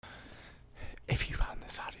If you found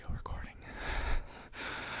this audio recording,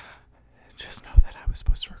 just know that I was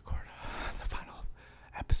supposed to record the final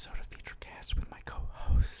episode of FeatureCast with my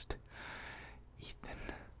co-host,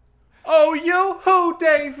 Ethan. Oh, yo-ho,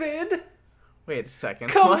 David! Wait a second.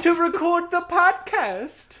 Come what? to record the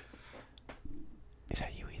podcast! Is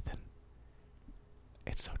that you, Ethan?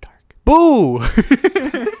 It's so dark. Boo!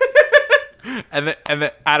 and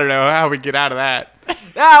then I don't know how we get out of that.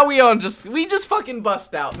 We just fucking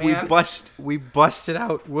bust out, man. We busted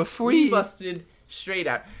out. We're free. We busted straight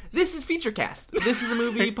out. This is FeatureCast. This is a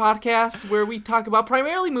movie podcast where we talk about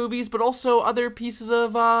primarily movies, but also other pieces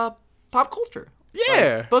of pop culture.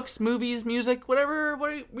 Yeah. Like books, movies, music, whatever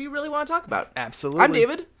we really want to talk about. Absolutely. I'm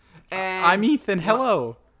David. And I'm Ethan.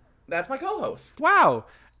 Hello. That's my co-host. Wow.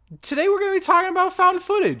 Today we're going to be talking about found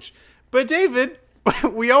footage. But David,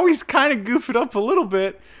 we always kind of goof it up a little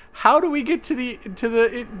bit. How do we get to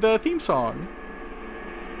the theme song?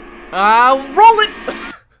 Roll it!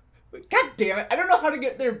 God damn it. I don't know how to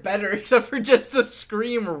get there better except for just to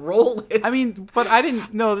scream, roll it. I mean, but I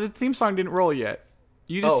didn't know the theme song didn't roll yet.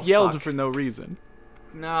 You just yelled for no reason.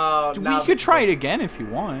 No. We could try it again if you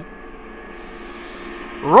want.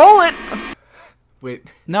 Roll it! Wait.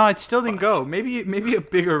 No, it still didn't go. Maybe a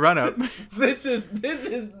bigger run up. This is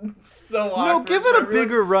so awkward. No, give it a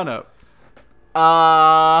bigger run up.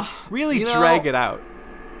 Really drag it out.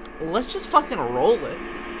 Let's just fucking roll it.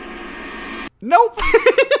 Nope.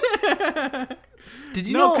 Did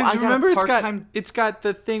you know? Because remember, part-time... it's got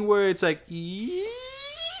the thing where it's like,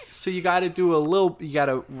 so you got to do a little. You got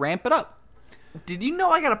to ramp it up. Did you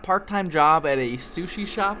know I got a part-time job at a sushi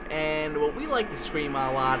shop, and what we like to scream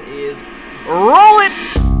a lot is, roll it!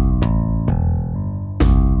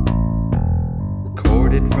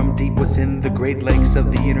 Recorded from deep within the Great Lakes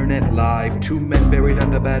of the Internet Live, two men buried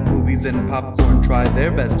under bad movies and popcorn try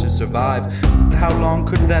their best to survive. But how long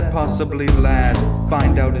could that possibly last?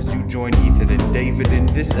 Find out as you join Ethan and David in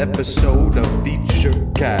this episode of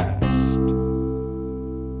FeatureCast.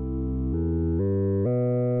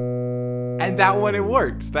 And that one, it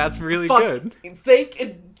worked. That's really good. Thank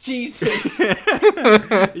Jesus.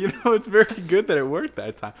 It's very good that it worked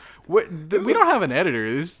that time. We don't have an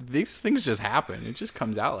editor. These things just happen. It just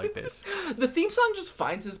comes out like this. The theme song just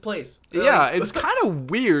finds its place. Yeah, it's kind of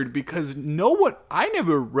weird because I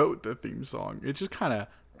never wrote the theme song. It just kind of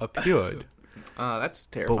appeared. That's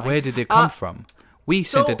terrifying. But where did it come from? We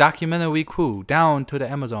sent a documentary crew down to the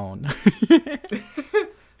Amazon.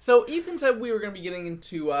 So Ethan said we were going to be getting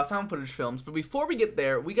into found footage films, but before we get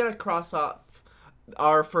there, we got to cross off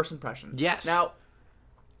our first impressions. Yes. Now,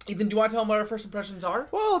 Ethan, do you want to tell them what our first impressions are?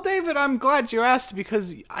 Well, David, I'm glad you asked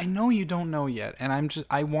because I know you don't know yet, and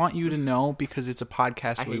I want you to know because it's a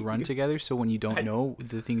podcast we run together. So when you don't know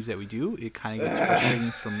the things that we do, it kind of gets frustrating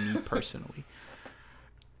for me personally.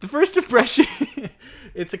 The first impression,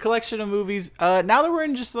 it's a collection of movies. Now that we're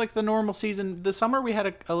in just like the normal season, the summer we had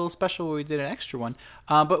a little special where we did an extra one.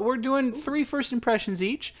 But we're doing 3 first impressions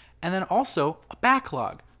each, and then also a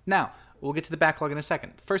backlog. Now, we'll get to the backlog in a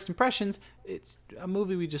second. First impressions, it's a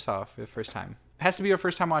movie we just saw for the first time. It has to be our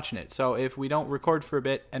first time watching it. So if we don't record for a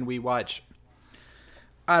bit and we watch,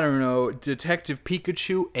 I don't know, Detective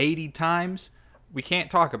Pikachu 80 times, we can't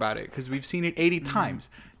talk about it because we've seen it 80 times.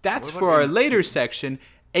 That's for our later section,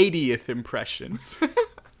 80th impressions.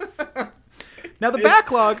 Now the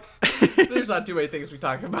backlog. There's not too many things we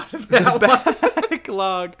talk about in that one.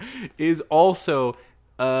 Backlog is also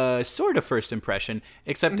sort of first impression,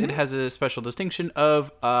 except it has a special distinction of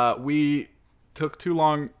we took too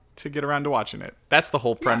long to get around to watching it. That's the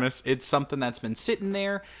whole premise. Yeah. It's something that's been sitting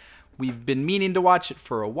there. We've been meaning to watch it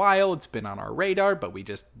for a while. It's been on our radar, but we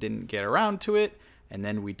just didn't get around to it. And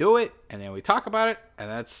then we do it, and then we talk about it, and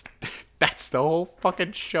that's the whole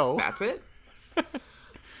fucking show. That's it.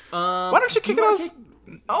 Why don't you kick it off?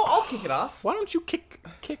 I'll kick it off. Why don't you kick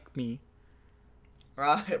me?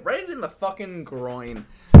 Right in the fucking groin.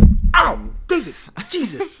 Ow, David!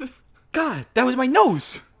 Jesus! God, that was my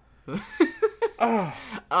nose. Well,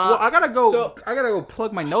 I gotta go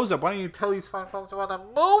plug my nose up. Why don't you tell these fine folks about the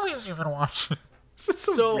movies you've been watching?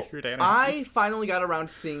 So I finally got around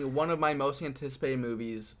to seeing one of my most anticipated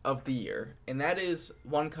movies of the year, and that is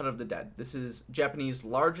One Cut of the Dead. This is Japanese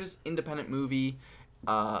largest independent movie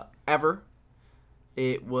ever.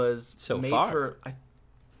 It was made for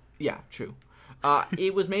true.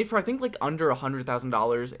 It was made for I think like under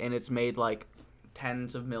 $100,000, and it's made like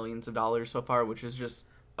tens of millions of dollars so far, which is just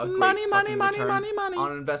a great money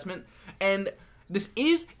on investment. And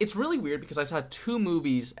it's really weird because I saw 2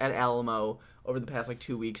 movies at Alamo over the past like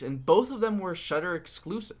 2 weeks, and both of them were Shudder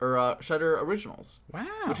exclusive or Shudder originals. Wow,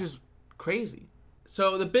 which is crazy.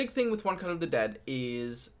 So the big thing with One Cut of the Dead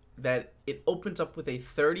is that it opens up with a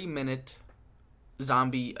 30-minute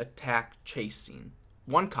zombie attack chase scene.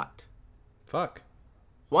 One cut. Fuck.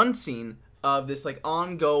 One scene of this like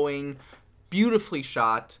ongoing, beautifully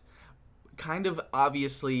shot, kind of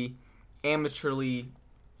obviously amateurly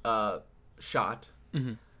shot.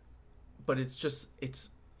 Mm-hmm. But it's just it's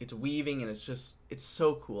weaving and it's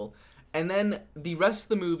so cool. And then the rest of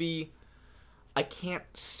the movie, I can't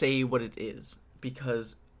say what it is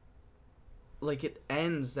because like it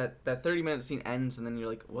ends, that 30-minute scene ends, and then you're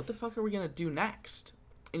like, what the fuck are we gonna do next?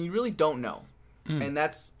 And you really don't know. And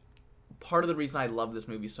that's part of the reason I love this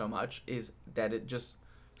movie so much, is that it just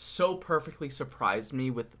so perfectly surprised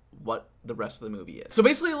me with what the rest of the movie is. So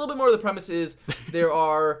basically a little bit more of the premise is there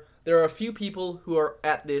are a few people who are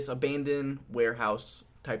at this abandoned warehouse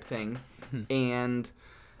type thing, and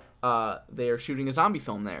they are shooting a zombie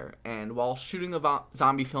film there. And while shooting a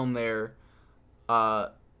zombie film there,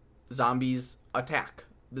 zombies attack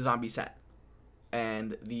the zombie set.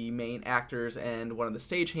 And the main actors and one of the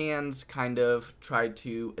stagehands kind of tried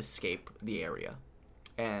to escape the area.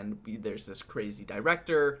 And there's this crazy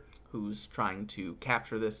director who's trying to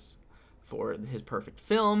capture this for his perfect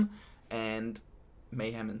film, and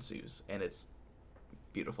mayhem ensues, and it's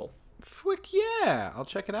beautiful. Frick yeah, I'll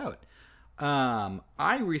check it out.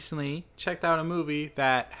 I recently checked out a movie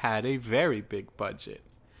that had a very big budget.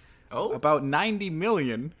 Oh, About 90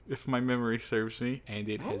 million, if my memory serves me, and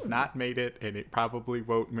it has not made it, and it probably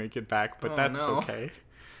won't make it back, but that's no. okay.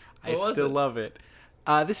 I What was still it? love it.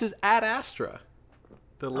 This is Ad Astra,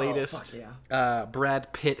 the latest fuck yeah.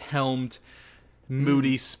 Brad Pitt helmed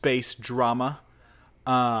moody space drama.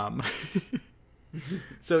 So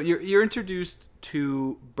you're introduced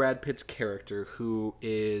to Brad Pitt's character, who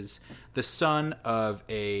is the son of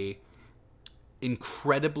a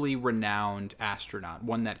incredibly renowned astronaut,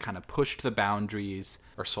 one that kind of pushed the boundaries,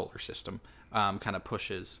 or solar system, kind of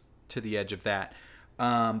pushes to the edge of that.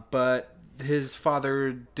 But his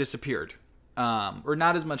father disappeared. Or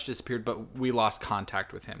not as much disappeared, but we lost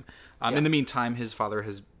contact with him. In the meantime, his father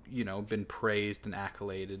has, been praised and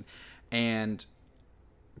accoladed. And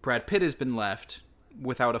Brad Pitt has been left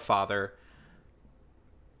without a father,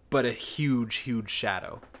 but a huge, huge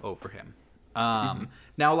shadow over him.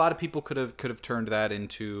 Now, a lot of people could have turned that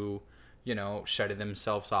into, shutting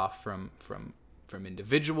themselves off from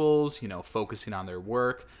individuals, focusing on their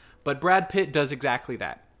work. But Brad Pitt does exactly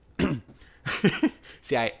that.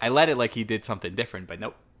 See, I let it like he did something different, but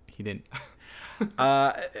nope, he didn't.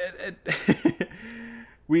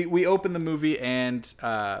 We open the movie and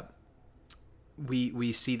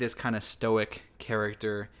we see this kind of stoic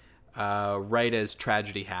character right as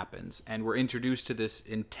tragedy happens, and we're introduced to this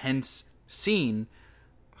intense scene.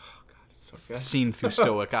 Oh god, it's so good. Seen through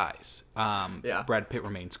stoic eyes. Yeah. Brad Pitt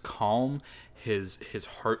remains calm. His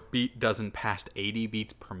heartbeat doesn't pass 80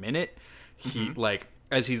 beats per minute. He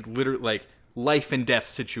as he's literally life and death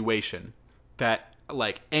situation that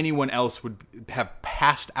anyone else would have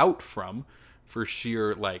passed out from for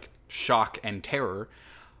sheer shock and terror,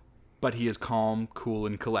 but he is calm, cool,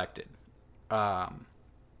 and collected. Throughout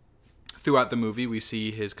the movie, we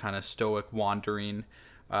see his kind of stoic wandering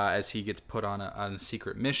as he gets put on a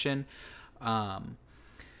secret mission. And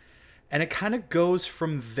it kind of goes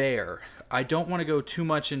from there. I don't want to go too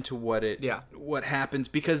much into what happens,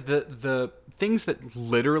 because the things that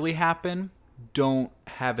literally happen don't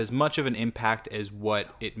have as much of an impact as what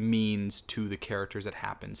it means to the characters it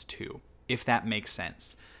happens to, if that makes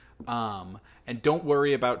sense. And don't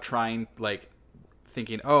worry about trying,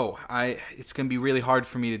 thinking, it's going to be really hard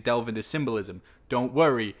for me to delve into symbolism. Don't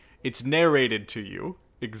worry. It's narrated to you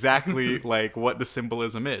exactly what the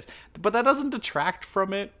symbolism is. But that doesn't detract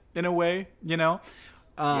from it in a way,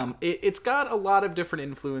 It's got a lot of different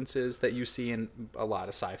influences that you see in a lot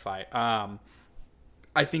of sci-fi.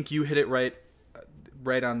 I think you hit it right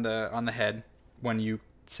on the head when you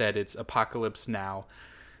said it's Apocalypse Now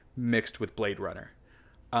mixed with Blade Runner,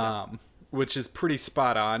 which is pretty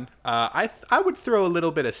spot on. I would throw a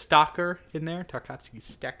little bit of Stalker in there, Tarkovsky's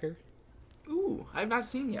Stalker. Ooh, I've not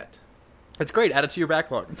seen yet. It's great. Add it to your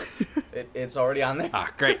backlog. It's already on there.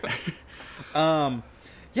 Great.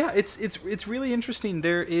 Yeah, it's really interesting.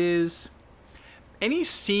 There is any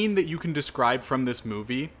scene that you can describe from this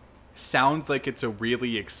movie sounds like it's a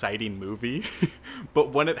really exciting movie,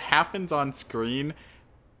 but when it happens on screen,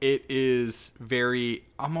 it is very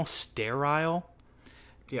almost sterile.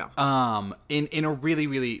 Yeah. In a really,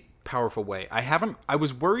 really powerful way. I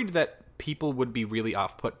was worried that people would be really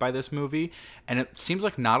off-put by this movie, and it seems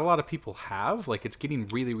like not a lot of people have. It's getting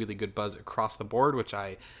really, really good buzz across the board, which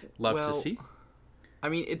I love to see. I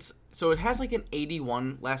mean, it has like an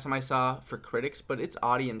 81 last time I saw for critics, but its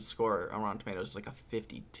audience score on Rotten Tomatoes is like a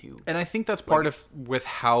 52. And I think that's part of with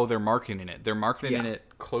how they're marketing it. They're marketing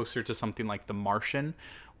it closer to something like The Martian,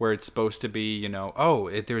 where it's supposed to be, you know,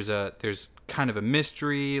 there's kind of a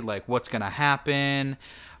mystery, like what's gonna happen.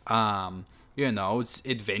 You know, it's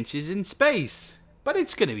adventures in space, but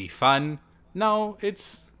it's gonna be fun. No,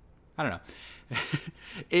 I don't know.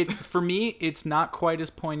 For me, it's not quite as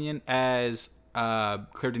poignant as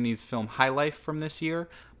Claire Denis' film High Life from this year,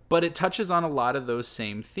 but it touches on a lot of those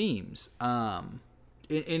same themes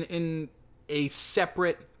in a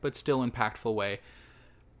separate but still impactful way.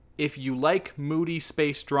 If you like moody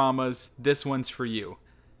space dramas, this one's for you.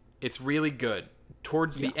 It's really good.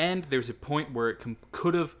 Towards the end, there's a point where it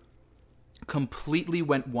could have completely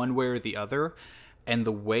went one way or the other, and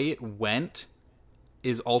the way it went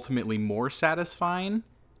is ultimately more satisfying,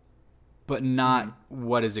 but not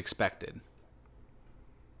what is expected.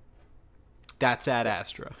 That's Ad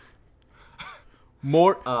Astra.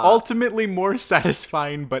 Ultimately more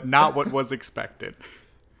satisfying, but not what was expected.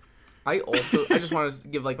 I just wanted to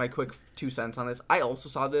give like my quick 2 cents on this. I also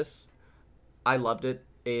saw this. I loved it.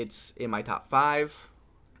 It's in my top 5.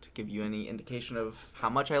 To give you any indication of how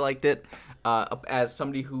much I liked it, as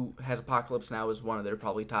somebody who has Apocalypse Now as one of their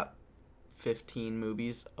probably top 15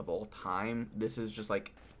 movies of all time, this is just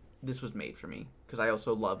like, this was made for me, because I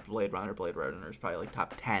also loved Blade Runner. Blade Runner is probably like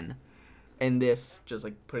top 10, and this just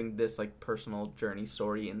like putting this like personal journey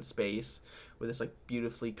story in space with this like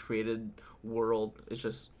beautifully created world is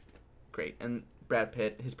just great. And Brad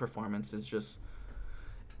Pitt, his performance is just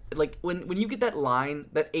like, when you get that line,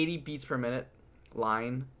 that 80 beats per minute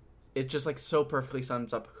line, it just like so perfectly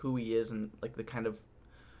sums up who he is and like the kind of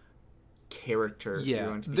character you're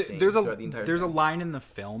going to be seeing throughout the entire there's thing. a line in the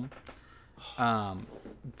film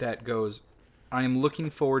that goes, "I am looking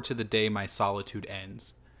forward to the day my solitude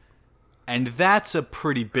ends," and that's a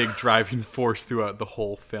pretty big driving force throughout the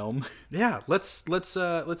whole film. Yeah, let's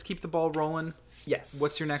keep the ball rolling. Yes.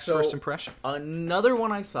 What's your next first impression? Another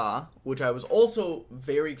one I saw, which I was also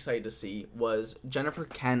very excited to see, was Jennifer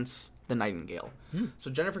Kent's The Nightingale. So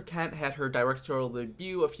Jennifer Kent had her directorial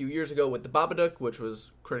debut a few years ago with The Babadook, which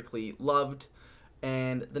was critically loved.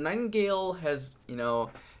 And The Nightingale has, you know,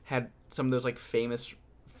 had some of those like famous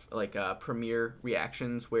like premiere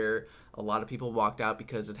reactions where a lot of people walked out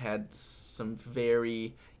because it had some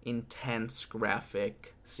very intense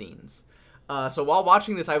graphic scenes. So while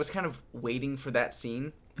watching this, I was kind of waiting for that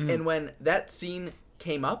scene. And when that scene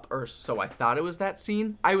came up, or so I thought it was that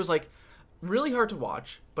scene, I was like, really hard to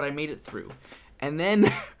watch, but I made it through. And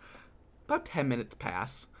then about 10 minutes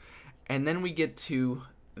pass, and then we get to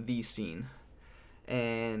the scene.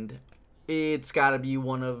 And it's got to be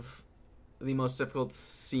one of the most difficult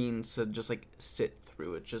scenes to just like sit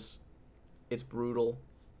through. It's brutal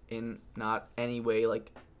in not any way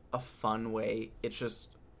like a fun way. It's just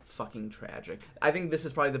fucking tragic. I think this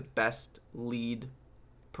is probably the best lead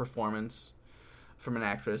performance from an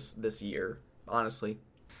actress this year, honestly.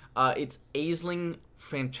 It's Aisling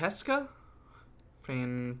Francesci,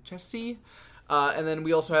 and then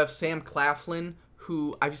we also have Sam Claflin,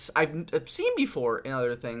 who I've seen before in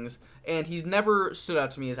other things, and he's never stood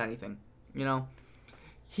out to me as anything. You know,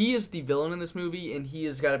 he is the villain in this movie, and he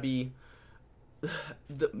has got to be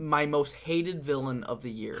my most hated villain of the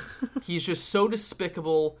year. He's just so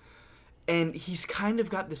despicable, and he's kind of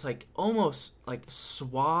got this like almost like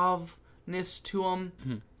suaveness to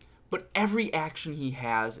him, but every action he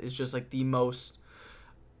has is just like the most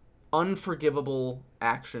unforgivable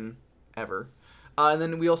action ever. And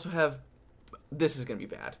then we also have, this is gonna be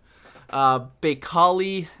bad,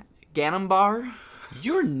 Bekali Ganambar.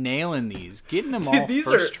 You're nailing these, getting them all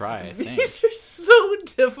first try. I think these are so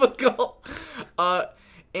difficult.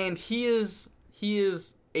 And he is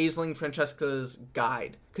Aisling Francesca's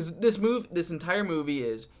guide, because this entire movie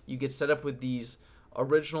is you get set up with these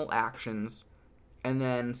original actions, and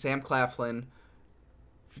then Sam Claflin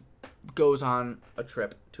goes on a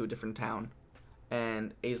trip to a different town,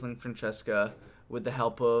 and Aisling Francesca, with the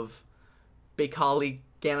help of Bekali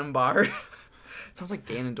Ganambar. Sounds like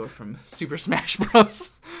Ganondorf from Super Smash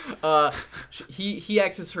Bros. He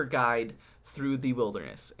acts as her guide through the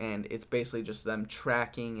wilderness, and it's basically just them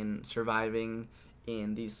tracking and surviving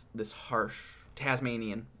in this harsh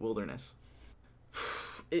Tasmanian wilderness.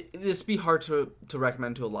 This would be hard to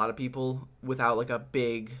recommend to a lot of people without like a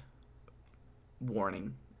big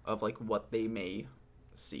warning of like what they may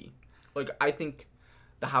see. Like, I think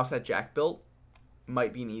The House That Jack Built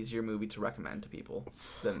might be an easier movie to recommend to people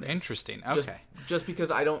than this. Interesting. Okay. just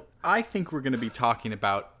because I don't... I think we're going to be talking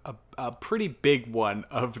about a pretty big one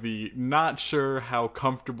of the not sure how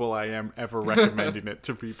comfortable I am ever recommending it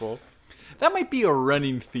to people. That might be a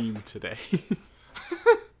running theme today.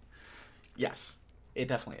 Yes, it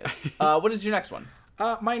definitely is. What is your next one?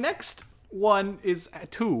 My next one is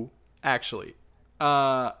two, actually. They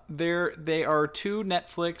are two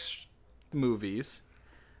Netflix movies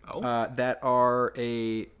that are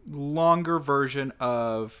a longer version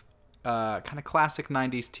of kind of classic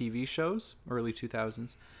 90s TV shows, early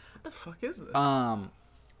 2000s. What the fuck is this?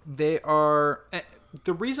 They are...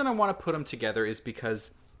 The reason I want to put them together is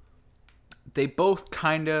because they both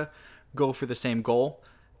kind of go for the same goal,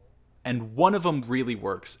 and one of them really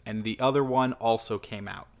works, and the other one also came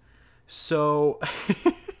out. So...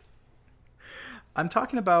 I'm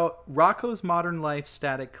talking about Rocko's Modern Life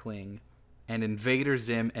Static Cling and Invader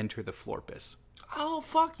Zim Enter the Florpus. Oh,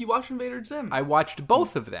 fuck. You watched Invader Zim. I watched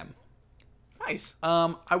both of them. Nice.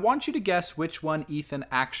 I want you to guess which one Ethan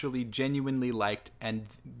actually genuinely liked and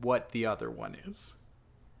what the other one is.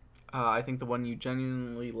 I think the one you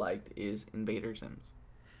genuinely liked is Invader Zim's.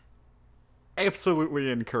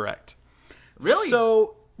 Absolutely incorrect. Really?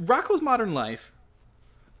 So, Rocko's Modern Life...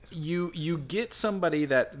 You get somebody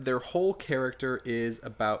that their whole character is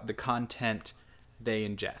about the content they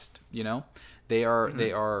ingest, you know? They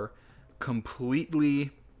are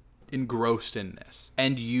completely engrossed in this.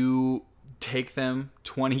 And you take them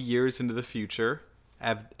 20 years into the future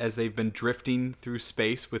as they've been drifting through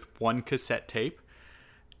space with one cassette tape,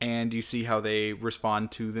 and you see how they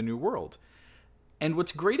respond to the new world. And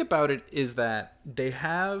what's great about it is that they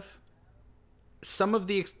have some of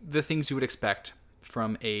the things you would expect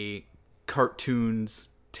from a cartoon's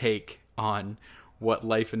take on what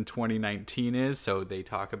life in 2019 is. So they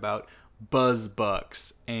talk about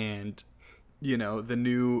BuzzBucks and, you know, the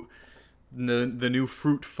new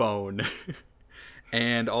fruit phone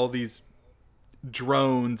and all these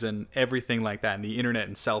drones and everything like that, and the internet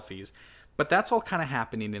and selfies. But that's all kind of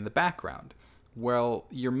happening in the background. Well,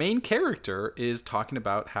 your main character is talking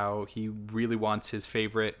about how he really wants his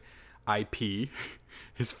favorite IP,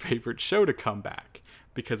 his favorite show to come back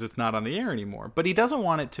because it's not on the air anymore. But he doesn't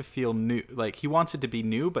want it to feel new. Like, he wants it to be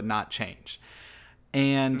new but not change.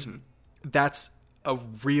 And that's a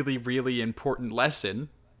really, really important lesson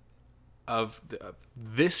of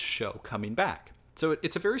this show coming back. So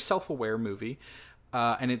it's a very self-aware movie,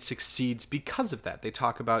 and it succeeds because of that. They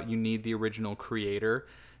talk about you need the original creator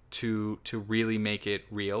to really make it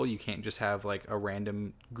real. You can't just have like a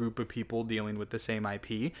random group of people dealing with the same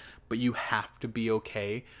IP, but you have to be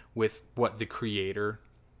okay with what the creator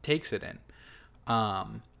takes it in.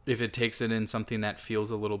 If it takes it in something that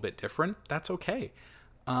feels a little bit different, that's okay.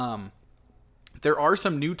 There are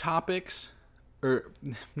some new topics, or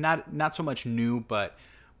not so much new, but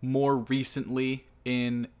more recently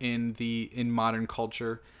in modern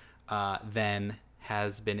culture than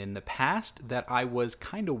has been in the past that I was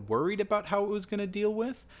kind of worried about how it was going to deal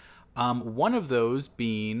with. One of those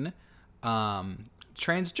being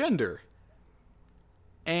transgender.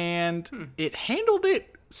 And it handled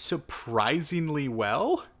it surprisingly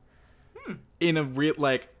well. In a real,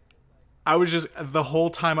 like, I was just, the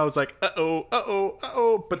whole time I was like,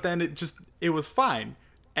 uh-oh, but then it was fine.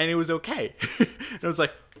 And it was okay. And I was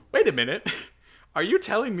like, wait a minute. Are you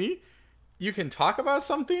telling me you can talk about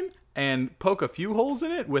something and poke a few holes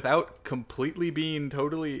in it without completely being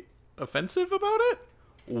totally offensive about it?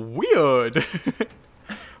 Weird.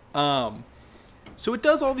 So it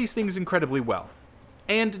does all these things incredibly well.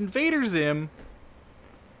 And Invader Zim,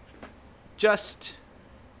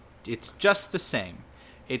 it's just the same.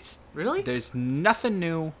 It's really? There's nothing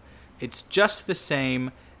new. It's just the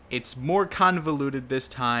same. It's more convoluted this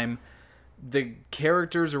time. The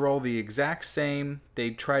characters are all the exact same.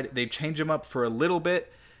 They change them up for a little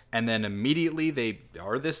bit, and then immediately they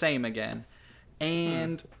are the same again.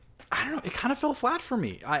 And I don't know, it kind of fell flat for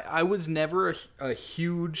me. I was never a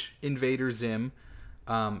huge Invader Zim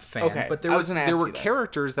fan, okay. But there were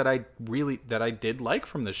characters that I did like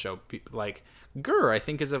from the show. Like Gur, I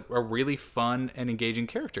think, is a really fun and engaging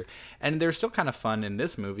character, and they're still kind of fun in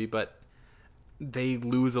this movie, but they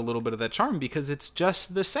lose a little bit of that charm because it's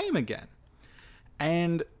just the same again.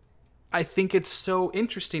 And I think it's so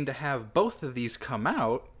interesting to have both of these come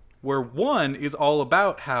out, where one is all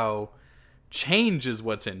about how change is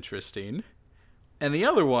what's interesting, and the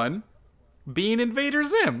other one being Invader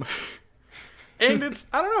Zim. And it's,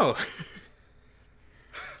 I don't know.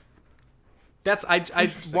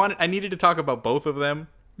 I needed to talk about both of them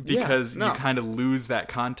because you kind of lose that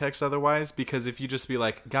context otherwise. Because if you just be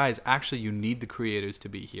like, guys, actually you need the creators to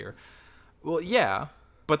be here. Well, yeah,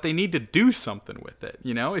 but they need to do something with it.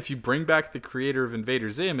 You know, if you bring back the creator of Invader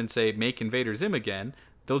Zim and say, make Invader Zim again,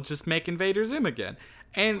 they'll just make Invader Zim again.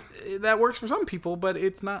 And that works for some people, but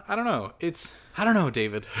it's not, I don't know,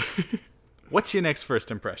 David. What's your next first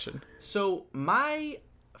impression? So my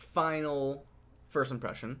final first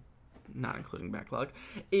impression, not including backlog,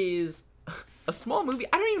 is a small movie.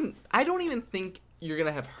 I don't even think you're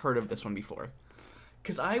gonna have heard of this one before,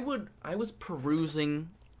 because I was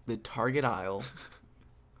perusing the Target aisle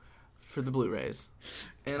for the Blu-rays,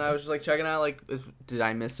 and I was just like checking out, like, did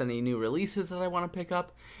I miss any new releases that I want to pick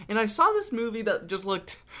up? And I saw this movie that just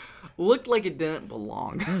looked like it didn't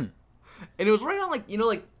belong. And it was right on, like, you know,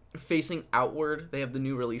 like facing outward, they have the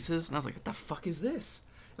new releases, and I was like, what the fuck is this?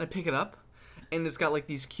 And I pick it up, and it's got like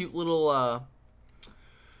these cute little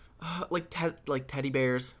like teddy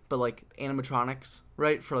bears, but like animatronics,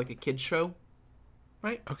 right, for like a kids show,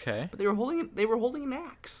 right? Okay. But they were holding an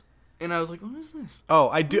axe. And I was like, what is this? Oh,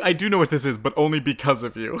 I do know what this is, but only because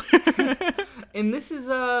of you. And this is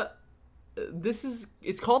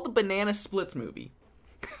it's called the Banana Splits movie.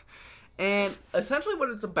 And essentially what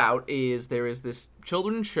it's about is there is this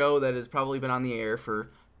children's show that has probably been on the air for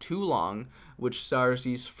too long, which stars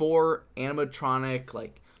these 4 animatronic,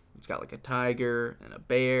 like, it's got like a tiger and a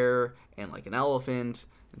bear and like an elephant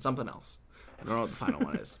and something else. I don't know what the final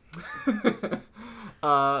one is.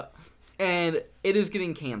 And it is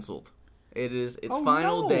getting canceled. It is its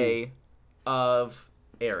final day of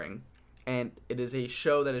airing. And it is a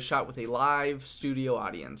show that is shot with a live studio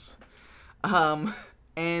audience.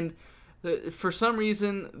 And for some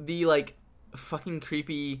reason, the, like, fucking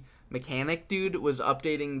creepy mechanic dude was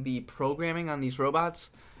updating the programming on these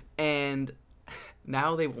robots. And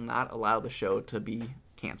now they will not allow the show to be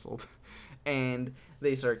canceled. And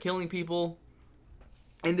they start killing people.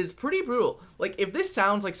 And it's pretty brutal. Like, if this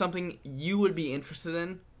sounds like something you would be interested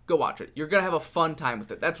in, go watch it. You're going to have a fun time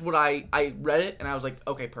with it. That's what I read it, and I was like,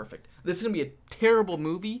 okay, perfect. This is going to be a terrible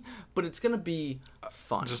movie, but it's going to be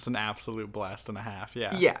fun. Just an absolute blast and a half,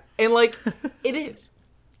 yeah. Yeah, and, like, it is.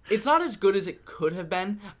 It's not as good as it could have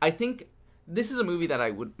been. I think this is a movie that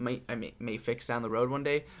I may fix down the road one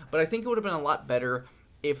day, but I think it would have been a lot better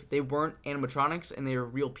if they weren't animatronics and they were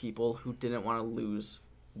real people who didn't want to lose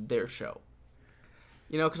their show.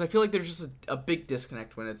 You know, because I feel like there's just a big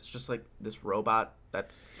disconnect when it's just, like, this robot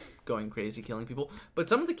that's going crazy, killing people. But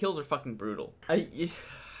some of the kills are fucking brutal.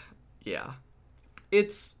 Yeah.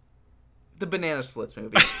 It's the Banana Splits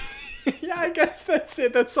movie. Yeah, I guess that's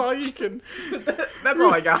it. That's all you can... That's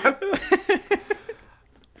all I got.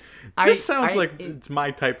 This sounds like it's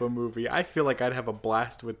my type of movie. I feel like I'd have a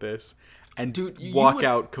blast with this and walk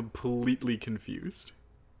out completely confused.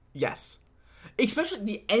 Yes. Especially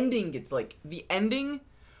the ending, it's like, the ending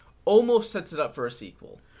almost sets it up for a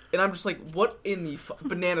sequel. And I'm just like, what in the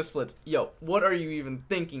Banana Splits? Yo, what are you even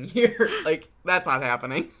thinking here? Like, that's not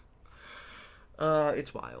happening.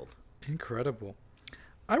 It's wild. Incredible.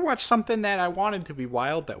 I watched something that I wanted to be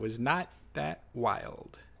wild that was not that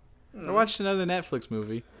wild. I watched another Netflix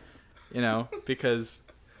movie, you know, because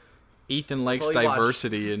Ethan likes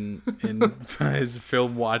diversity in his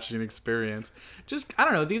film watching experience. Just, I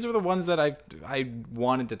don't know, these are the ones that I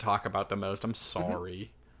wanted to talk about the most. I'm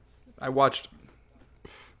sorry. I watched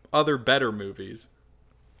other better movies.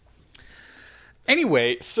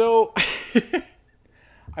 Anyway, so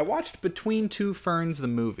I watched Between Two Ferns, the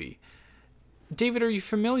movie. David, are you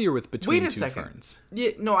familiar with Between Two Ferns?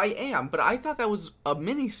 Yeah, no, I am, but I thought that was a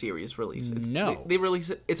mini-series release. No. They release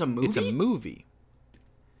it. It's a movie? It's a movie.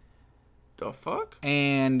 The fuck?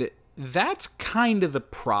 And that's kind of the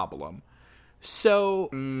problem. So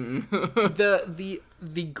the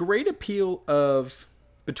great appeal of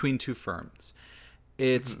Between Two Ferns,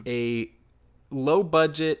 it's a low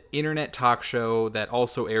budget internet talk show that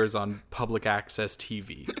also airs on public access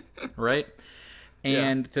TV, right?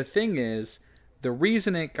 And the thing is, the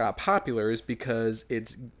reason it got popular is because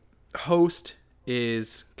its host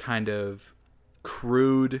is kind of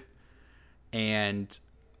crude and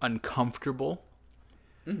uncomfortable,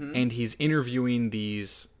 and he's interviewing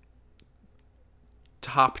these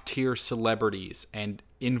top tier celebrities and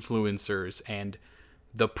influencers and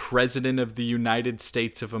the President of the United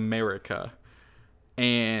States of America,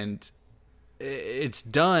 and it's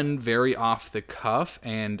done very off the cuff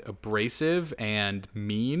and abrasive and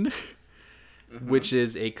mean, which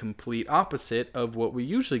is a complete opposite of what we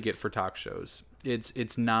usually get for talk shows.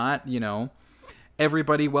 It's not, you know,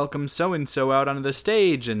 everybody welcomes so-and-so out onto the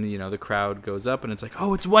stage, and, you know, the crowd goes up and it's like,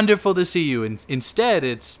 oh, it's wonderful to see you. And instead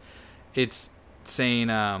it's saying,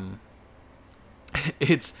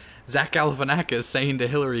 it's Zach Galifianakis saying to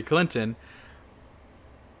Hillary Clinton,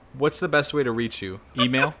 what's the best way to reach you?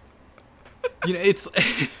 Email? You know, it's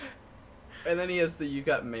And then he has the "You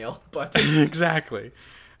Got Mail" button. exactly,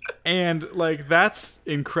 and like that's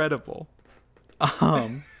incredible.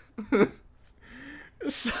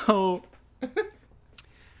 So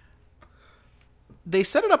they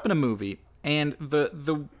set it up in a movie, and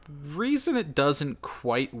the reason it doesn't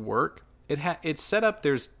quite work, it's set up.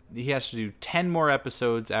 He has to do 10 more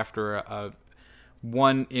episodes after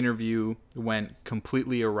one interview went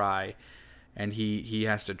completely awry, and he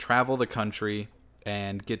has to travel the country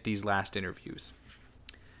and get these last interviews.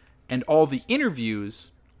 And all the interviews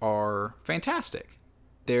are fantastic.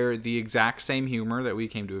 They're the exact same humor that we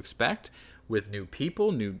came to expect, with new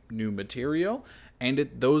people, new material, and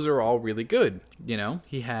those are all really good. You know,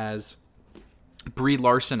 he has Brie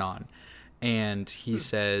Larson on, and he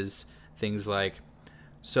says things like,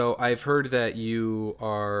 "So I've heard that you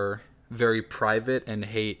are very private and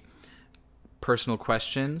hate personal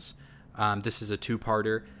questions. This is a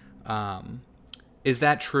two-parter. Is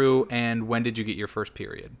that true? And when did you get your first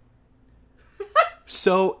period?"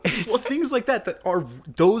 So it's things like that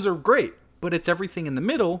those are great, but it's everything in the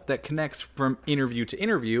middle that connects from interview to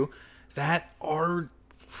interview that are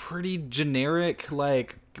pretty generic.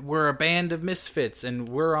 Like, we're a band of misfits and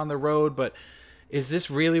we're on the road, but is this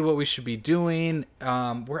really what we should be doing?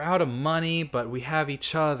 We're out of money, but we have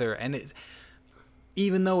each other. And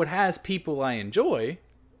even though it has people I enjoy,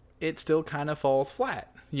 it still kind of falls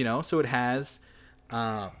flat, you know? So it has...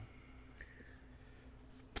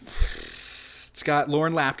 it's got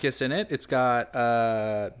Lauren Lapkus in it. It's got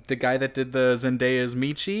the guy that did the Zendaya's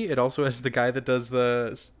Michi. It also has the guy that does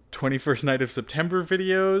the 21st Night of September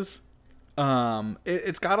videos.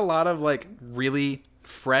 It's got a lot of like really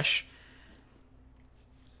fresh,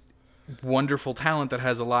 wonderful talent that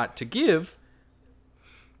has a lot to give,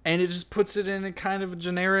 and it just puts it in a kind of a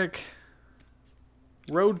generic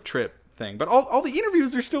road trip thing. But all the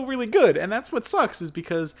interviews are still really good, and that's what sucks, is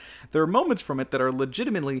because there are moments from it that are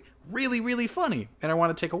legitimately really, really funny, and I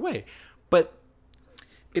want to take away. But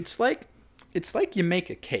it's like you make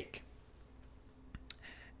a cake,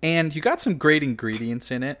 and you got some great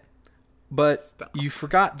ingredients in it, but you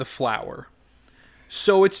forgot the flour.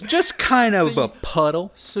 So it's just kind of a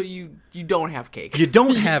puddle. So you don't have cake. You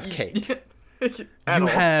don't have cake. You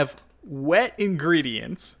have wet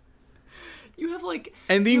ingredients. You have like...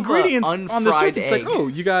 And the ingredients on the surface, egg. like, oh,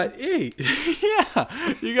 you got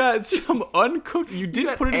yeah, you got some uncooked. You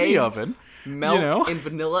did put it in the oven. Milk and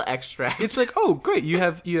vanilla extract. It's like, oh, great. You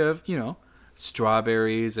have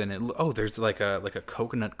strawberries, and there's like a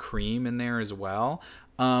coconut cream in there as well.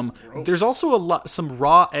 There's also some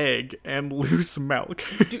raw egg and loose milk.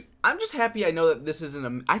 Dude, I'm just happy I know that this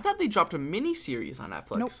isn't I thought they dropped a mini series on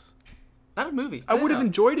Netflix. Nope. Not a movie. I would have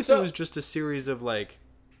enjoyed if it was just a series of like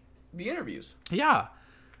the interviews. Yeah.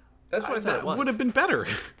 That's what I thought it was. Would have been better.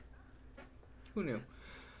 Who knew?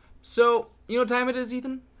 So, you know what time it is,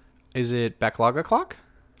 Ethan? Is it backlog o'clock?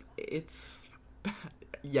 It's...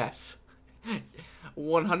 Yes.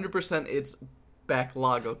 100% it's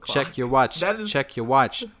backlog o'clock. Check your watch. Check your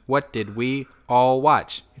watch. What did we all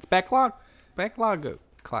watch? It's backlog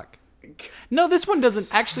o'clock. No, this one doesn't.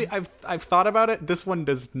 Actually, I've thought about it. This one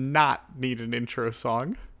does not need an intro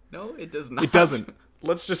song. No, it does not. It doesn't.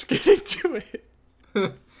 Let's just get into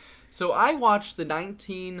it. So I watched the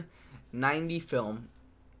 1990 film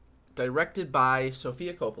directed by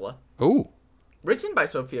Sofia Coppola. Ooh. Written by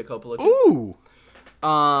Sofia Coppola, too.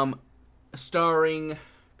 Ooh. Starring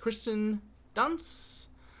Kristen Dunst,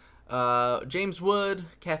 James Wood,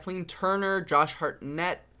 Kathleen Turner, Josh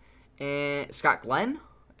Hartnett, and Scott Glenn,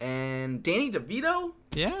 and Danny DeVito.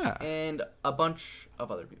 Yeah. And a bunch of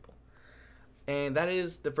other people. And that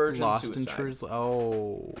is The Virgin Suicides.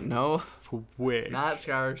 Oh. No. Wig. Not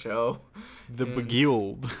Scar Show. The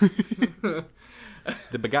Beguiled. The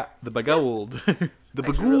Beguiled. The I Beguiled.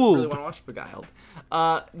 really want to watch Beguiled.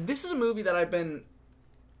 This is a movie that I've been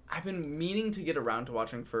meaning to get around to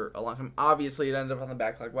watching for a long time. Obviously, it ended up on the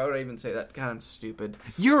backlog. Why would I even say that? God, I'm stupid.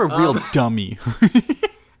 You're a real dummy.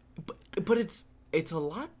 But it's a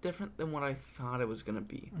lot different than what I thought it was going to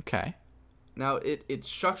be. Okay. Now, it's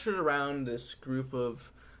structured around this group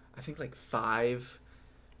of, I think, like 5,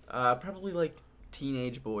 probably like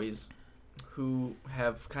teenage boys who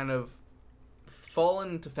have kind of fallen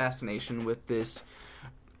into fascination with this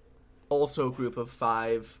also group of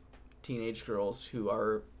 5 teenage girls who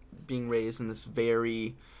are being raised in this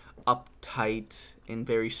very uptight and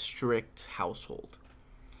very strict household.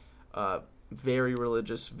 Very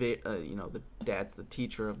religious, the dad's the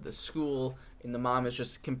teacher of the school, and the mom is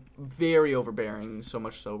just very overbearing, so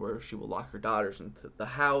much so where she will lock her daughters into the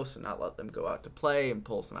house and not let them go out to play and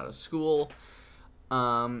pulls them out of school.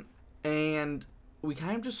 And we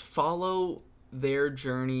kind of just follow their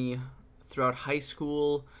journey throughout high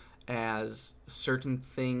school as certain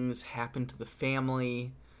things happen to the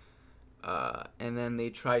family, and then they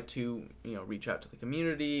try to, reach out to the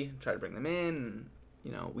community, try to bring them in,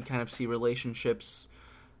 and, we kind of see relationships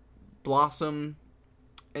blossom,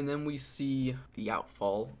 and then we see the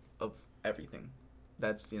outfall of everything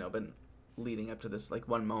that's, been leading up to this,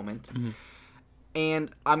 one moment. Mm-hmm.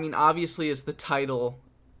 And, I mean, obviously, as the title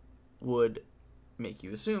would make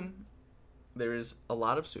you assume, there is a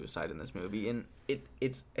lot of suicide in this movie, and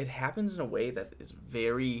it happens in a way that is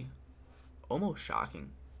very, almost shocking.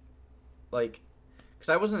 Because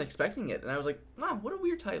I wasn't expecting it, and I was like, wow, what a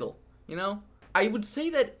weird title, I would say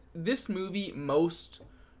that this movie most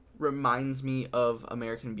reminds me of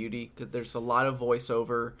American Beauty, because there's a lot of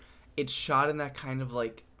voiceover. It's shot in that kind of,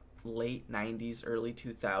 late 90s, early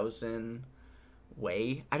 2000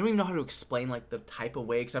 way. I don't even know how to explain, the type of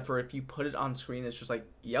way, except for if you put it on screen, it's just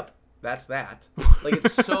yep, that's that.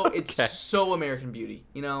 It's so it's Okay. so American Beauty,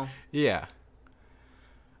 Yeah.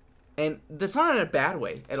 And that's not in a bad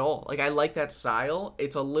way at all. I like that style.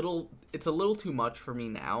 It's a little too much for me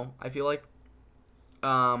now, I feel like.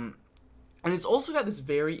 And it's also got this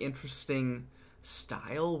very interesting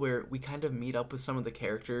style where we kind of meet up with some of the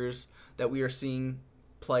characters that we are seeing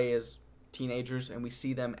play as teenagers, and we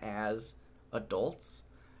see them as adults.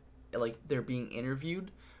 They're being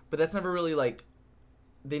interviewed, but that's never really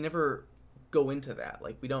they never go into that.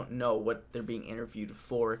 We don't know what they're being interviewed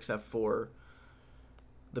for except for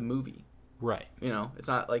the movie. Right. It's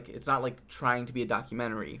not like trying to be a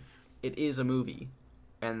documentary. It is a movie.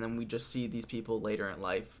 And then we just see these people later in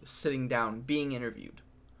life sitting down being interviewed.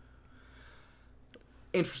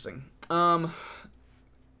 Interesting.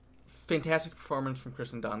 Fantastic performance from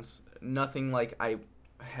Kristen Dunst. Nothing like I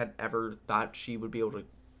had ever thought she would be able to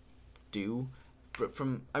do.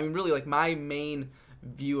 Really, my main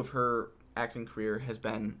view of her acting career has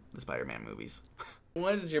been the Spider-Man movies.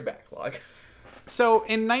 What is your backlog? So,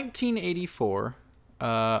 in 1984,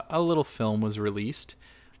 a little film was released.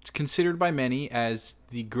 It's considered by many as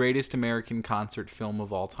the greatest American concert film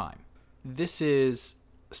of all time. This is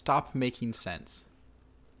Stop Making Sense,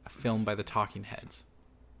 a film by the Talking Heads.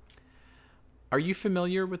 Are you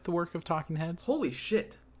familiar with the work of Talking Heads? Holy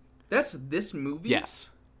shit. That's this movie? Yes.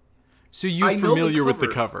 So you're I know the familiar with the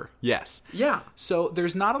cover. cover? Yes. Yeah. So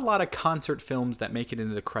there's not a lot of concert films that make it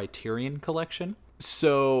into the Criterion collection.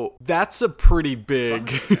 So that's a pretty big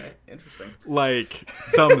Okay. Interesting.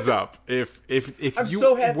 thumbs up if I'm you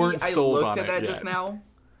so happy weren't I sold looked on at it that yet. just now.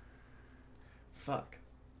 Fuck.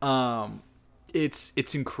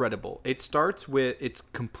 It's incredible. It starts with, it's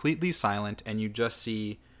completely silent, and you just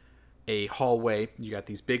see a hallway. You got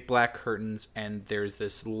these big black curtains, and there's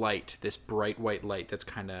this light, this bright white light that's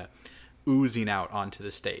kind of oozing out onto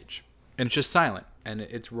the stage, and it's just silent, and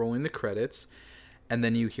it's rolling the credits, and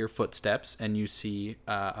then you hear footsteps, and you see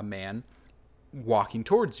a man walking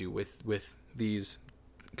towards you with these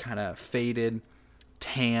kind of faded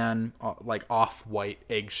tan, off-white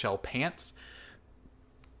eggshell pants.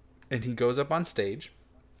 And he goes up on stage,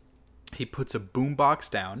 he puts a boombox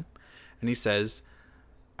down, and he says,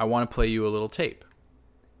 I want to play you a little tape.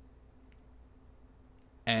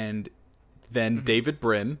 And then David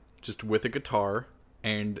Brin, just with a guitar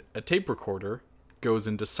and a tape recorder, goes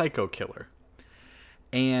into Psycho Killer.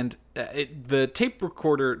 And the tape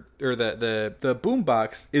recorder, or the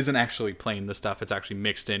boombox, isn't actually playing the stuff. It's actually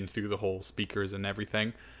mixed in through the whole speakers and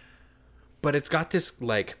everything. But it's got this,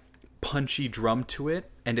 punchy drum to it,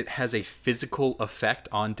 and it has a physical effect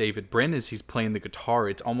on David Brin as he's playing the guitar.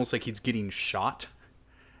 It's almost like he's getting shot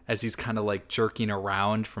as he's kind of jerking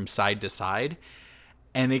around from side to side,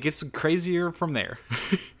 and it gets crazier from there.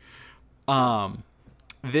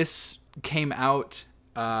 This came out,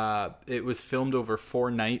 it was filmed over 4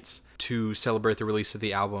 nights to celebrate the release of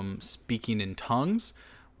the album Speaking in Tongues,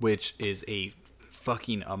 which is a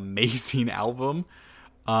fucking amazing album.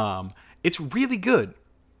 It's really good.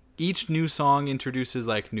 Each new song introduces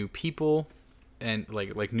new people, and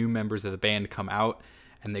like new members of the band come out,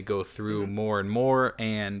 and they go through more and more,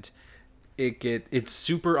 and it's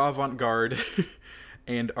super avant-garde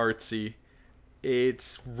and artsy.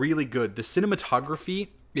 It's really good. The cinematography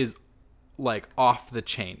is off the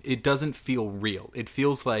chain. It doesn't feel real. It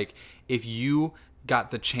feels like if you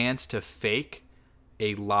got the chance to fake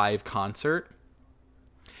a live concert.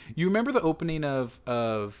 You remember the opening of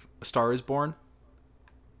Star is Born?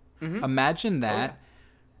 Mm-hmm. Imagine that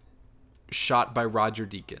shot by Roger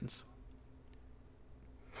Deakins.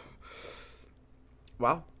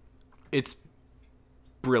 Wow. It's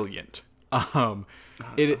brilliant.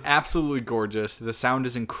 It is absolutely gorgeous. The sound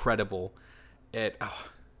is incredible.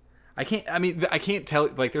 I can't tell.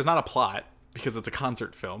 Like, there's not a plot because it's a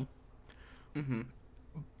concert film. Mm-hmm.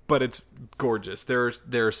 But it's gorgeous. There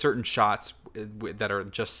are certain shots that are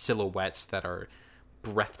just silhouettes that are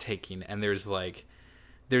breathtaking, and there's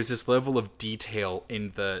this level of detail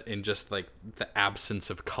in just like the absence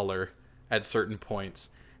of color at certain points,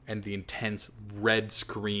 and the intense red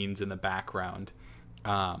screens in the background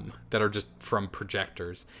that are just from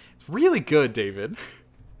projectors. It's really good, David.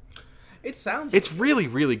 It's really,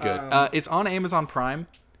 really good. It's on Amazon Prime,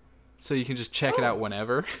 so you can just check it out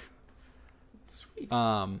whenever. Sweet.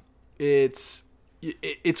 It's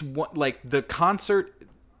what, like, the concert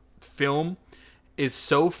film is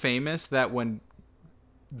so famous that when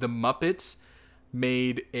the Muppets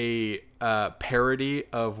made a parody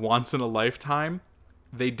of Once in a Lifetime,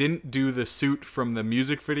 they didn't do the suit from the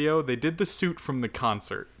music video. They did the suit from the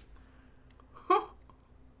concert.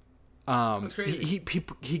 That's crazy.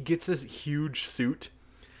 He gets this huge suit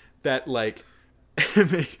that, like,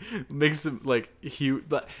 makes him, like, huge.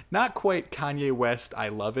 Not quite Kanye West I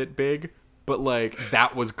Love It big, but, like,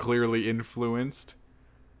 that was clearly influenced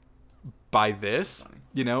by this.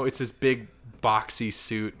 You know, it's this big boxy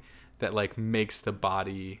suit that, like, makes the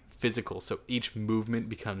body physical, so each movement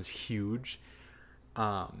becomes huge.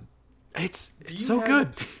 It's so good.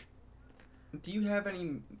 Do you have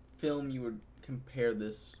any film you would compare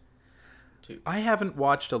this to? I haven't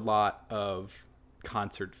watched a lot of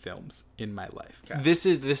concert films in my life. Okay. This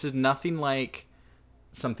is nothing like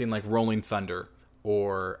something like Rolling Thunder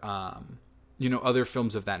or other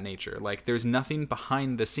films of that nature. Like, there's nothing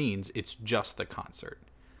behind the scenes. It's just the concert.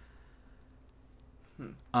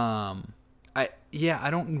 I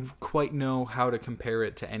don't quite know how to compare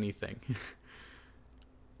it to anything.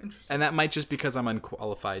 Interesting. And that might just because I'm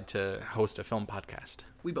unqualified to host a film podcast.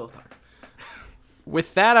 We both are.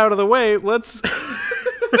 With that out of the way, let's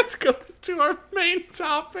go to our main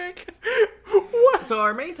topic. What? So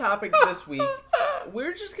our main topic this week,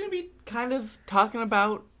 we're just going to be kind of talking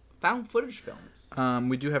about found footage films.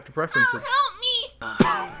 We do have to preference it. Help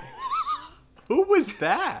me! Who was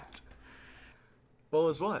that? What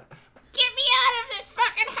was what? Get me out of this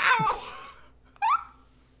fucking house!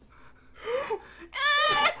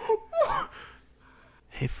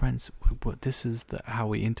 Hey friends, this is how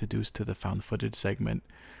we introduce to the found footage segment.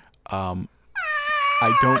 I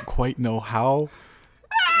don't quite know how.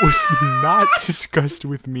 Was not discussed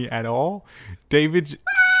with me at all. David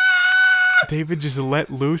just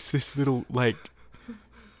let loose this little, like,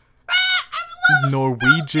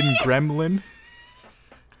 Norwegian gremlin.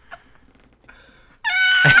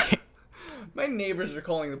 My neighbors are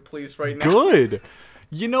calling the police right now. Good.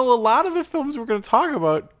 You know, a lot of the films we're going to talk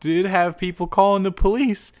about did have people calling the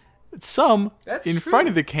police. Some That's in true. front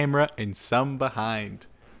of the camera and some behind.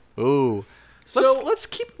 Ooh. So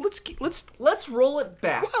Let's roll it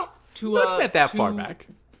back. well, to let's not that far back.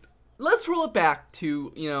 Let's roll it back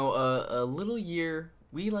to a little year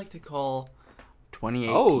we like to call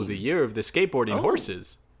 2018. Oh, the year of the skateboarding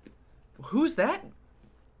horses. Who's that?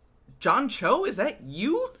 John Cho? Is that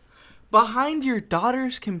you? Behind your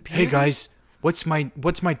daughter's computer? Hey guys, what's my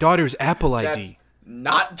daughter's Apple That's ID?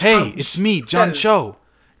 not John Hey, it's me, John That is- Cho.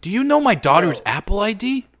 Do you know my daughter's No. Apple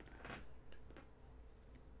ID?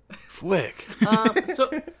 Flick. So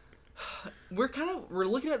we're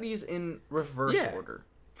looking at these in reverse Yeah. order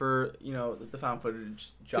for the found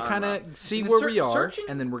footage genre. To kind of see And where we are, searching,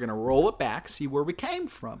 and then we're going to roll it back, see where we came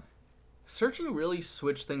from. searching really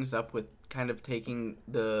switched things up with kind of taking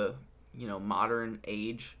the modern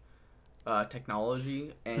age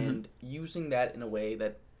technology and using that in a way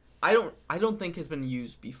that I don't think has been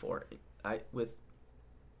used before.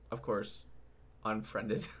 Of course,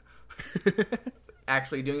 Unfriended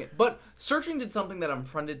actually doing it, but searching did something that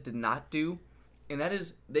Unfriended did not do, and that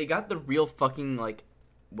is they got the real fucking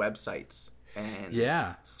websites and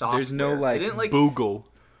software. There's no They didn't Boogle.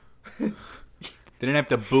 They didn't have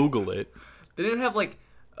to Boogle it. They didn't have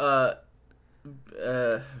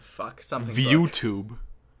something. ViewTube.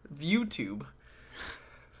 ViewTube.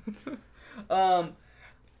 What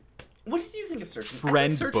did you think of searching?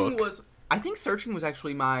 I think searching was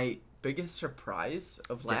actually my biggest surprise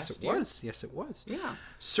of last year. Yes, it was. Yeah.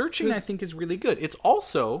 Searching, I think, is really good. It's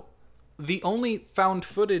also the only found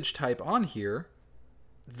footage type on here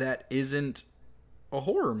that isn't a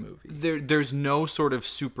horror movie. There's no sort of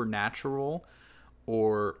supernatural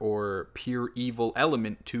or pure evil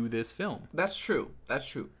element to this film. That's true.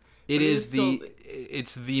 It's a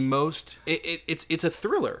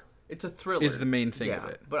thriller. It's a thriller. Is the main thing of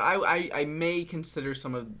it. But I may consider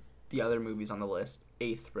some of the other movies on the list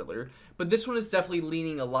a thriller. But this one is definitely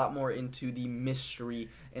leaning a lot more into the mystery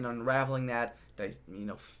and unraveling that,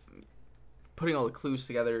 putting all the clues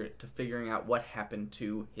together to figuring out what happened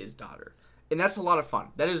to his daughter. And that's a lot of fun.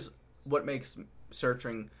 That is what makes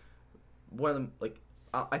Searching one of them, like,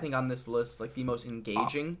 I think on this list, like, the most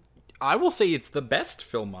engaging. I will say it's the best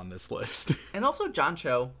film on this list. And also John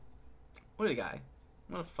Cho. What a guy.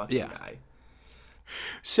 What a fucking guy.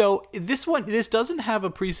 So this doesn't have a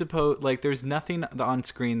presuppose, like, there's nothing on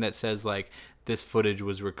screen that says, like, this footage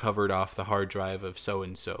was recovered off the hard drive of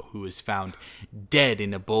so-and-so who was found dead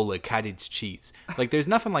in a bowl of cottage cheese. Like, there's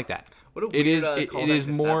nothing like that. What a weird, it is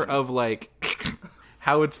more of, like,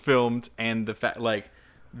 how it's filmed and the fact, like,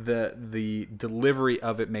 the delivery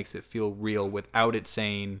of it makes it feel real without it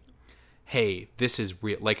saying, hey, this is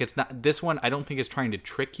real. Like, it's not, this one I don't think is trying to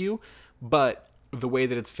trick you, but the way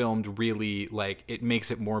that it's filmed really, like, it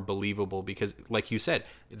makes it more believable because, like you said,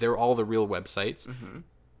 they're all the real websites. Mm-hmm.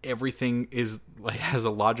 Everything is, like, has a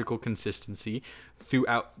logical consistency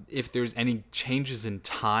throughout. If there's any changes in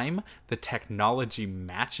time, the technology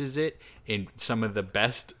matches it in some of the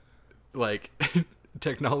best, like,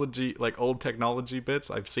 technology, like, old technology bits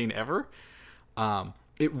I've seen ever.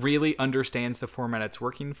 It really understands the format it's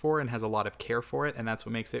working for and has a lot of care for it, and that's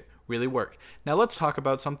what makes it really work. Now let's talk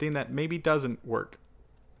about something that maybe doesn't work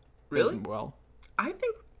Really? well. I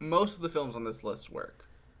think most of the films on this list work.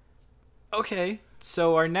 Okay,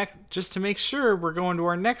 so our next, just to make sure, we're going to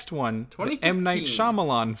our next one, the 2015. M. Night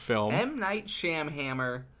Shyamalan film. M. Night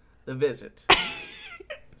Shyamalan, The Visit.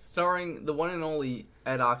 Starring the one and only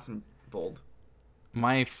Ed Oxenbould.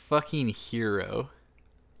 My fucking hero.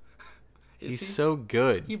 Is He's he? so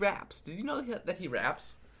good. He raps. Did you know that he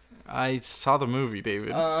raps? I saw the movie,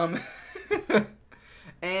 David.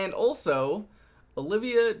 And also,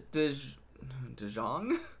 Olivia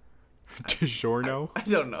DeJonge? DiGiorno? I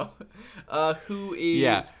don't know. Who is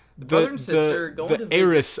Yeah. the brother and sister going to visit.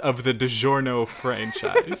 heiress of the DiGiorno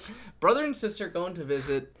franchise. Brother and sister going to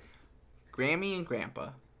visit Grammy and Grandpa.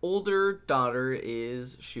 Older daughter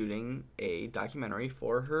is shooting a documentary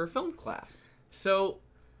for her film class. So,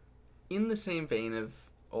 in the same vein of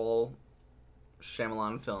all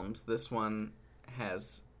Shyamalan films, this one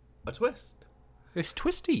has a twist. It's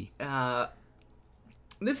twisty.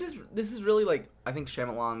 This is really, like, I think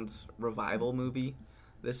Shyamalan's revival movie.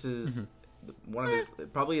 This is one of his,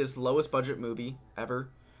 probably his lowest budget movie ever.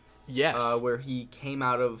 Yes. Where he came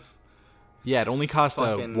out of... Yeah, it only cost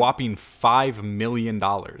a whopping $5 million,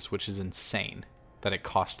 which is insane that it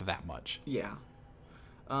cost that much. Yeah.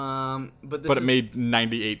 But it made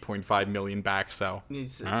 98.5 million back, so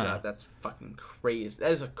that's fucking crazy.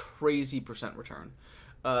 That is a crazy percent return.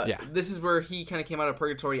 Yeah. This is where he kind of came out of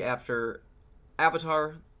purgatory after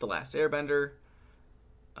Avatar, The Last Airbender.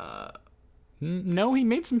 No, he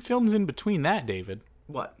made some films in between that, David.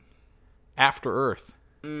 What? After Earth.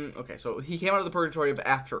 Okay, so he came out of the purgatory of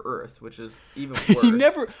After Earth, which is even worse. He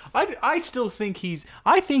never. I still think he's.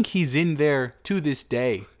 I think he's in there to this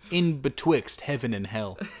day, in betwixt heaven and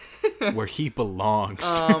hell, where he belongs.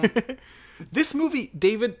 This movie,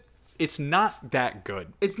 David, it's not that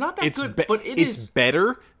good. It's not that good, but it's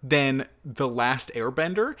better than The Last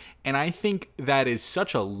Airbender, and I think that is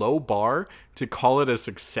such a low bar to call it a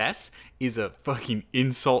success is a fucking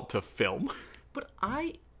insult to film. But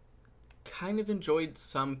I kind of enjoyed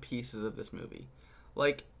some pieces of this movie.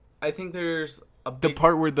 Like, I think there's a big... The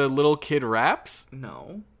part where the little kid raps?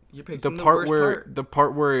 No. You're picking the part where the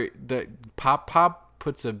part where the Pop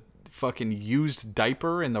puts a fucking used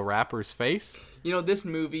diaper in the rapper's face? You know, this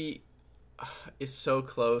movie is so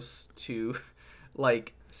close to,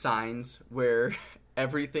 like, Signs, where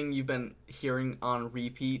everything you've been hearing on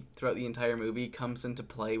repeat throughout the entire movie comes into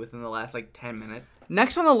play within the last, like, 10 minutes.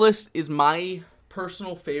 Next on the list is my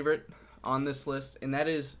personal favorite on this list, and that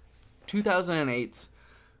is 2008's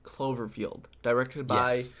Cloverfield, directed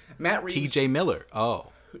by Matt Reeves. T.J. Miller.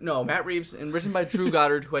 Oh. No, Matt Reeves, and written by Drew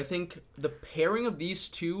Goddard, who I think the pairing of these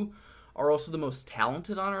two are also the most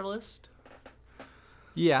talented on our list.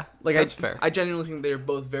 Yeah, like that's fair. I genuinely think they're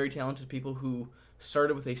both very talented people who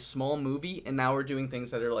started with a small movie and now are doing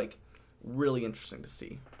things that are, like, really interesting to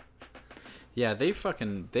see. Yeah,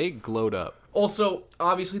 they glowed up. Also,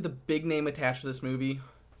 obviously, the big name attached to this movie,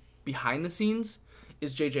 behind the scenes,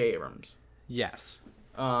 is J.J. Abrams. Yes.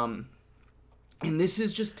 And this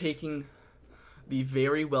is just taking the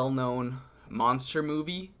very well-known monster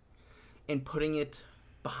movie and putting it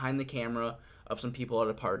behind the camera of some people at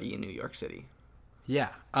a party in New York City. Yeah.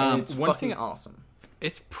 And it's fucking awesome.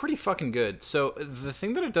 It's pretty fucking good. So the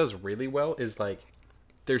thing that it does really well is, like,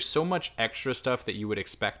 there's so much extra stuff that you would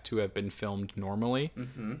expect to have been filmed normally.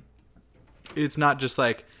 Mm-hmm. It's not just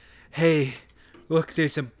like, hey, look,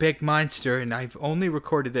 there's a big monster and I've only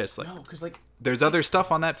recorded this. Like, no, because, like, there's other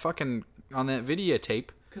stuff on that videotape.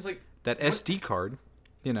 Because, like, that SD card,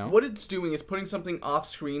 you know. What it's doing is putting something off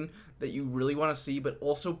screen that you really want to see, but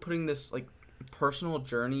also putting this like personal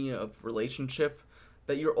journey of relationship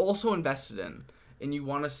that you're also invested in, and you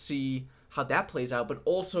want to see how that plays out. But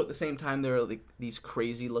also at the same time, there are like these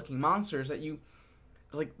crazy looking monsters that you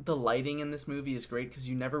like. The lighting in this movie is great because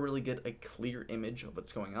you never really get a clear image of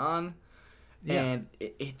what's going on, and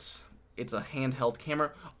it's a handheld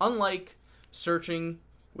camera, unlike Searching,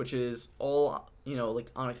 which is all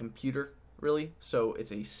like on a computer. Really, so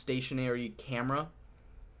it's a stationary camera.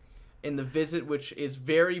 In The Visit, which is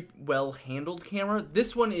very well handled camera,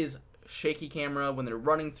 this one is shaky camera when they're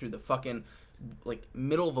running through the fucking like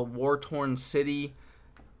middle of a war-torn city,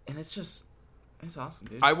 and it's awesome,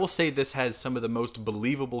 dude. I will say this has some of the most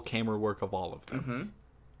believable camera work of all of them.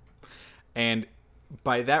 And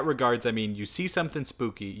by that regards, I mean you see something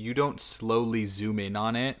spooky, you don't slowly zoom in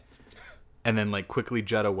on it and then like quickly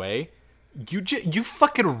jet away. You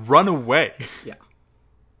fucking run away. Yeah.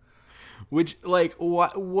 Which, like,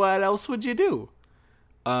 what else would you do?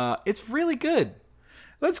 It's really good.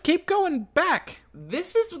 Let's keep going back.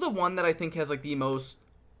 This is the one that I think has like the most,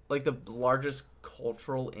 like the largest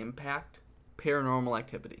cultural impact. Paranormal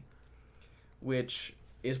Activity, which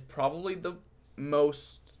is probably the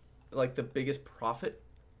most, like the biggest profit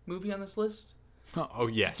movie on this list. Oh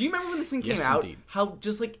yes. Do you remember when this thing came out? Indeed. How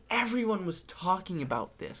just like everyone was talking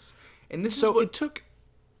about this. And this So is what it took...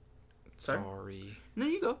 Sorry. No,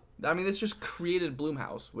 you go. I mean, this just created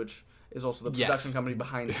Blumhouse, which is also the production Yes. company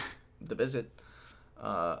behind The Visit.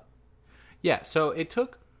 Yeah, so it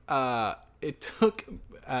took M.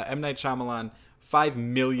 Night Shyamalan $5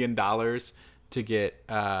 million to get,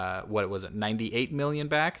 what was it, $98 million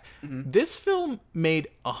back? This film made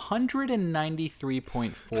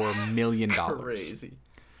 $193.4 million. Crazy.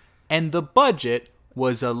 And the budget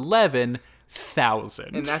was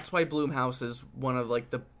 $11,000. And that's why Blumhouse is one of like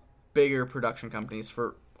the bigger production companies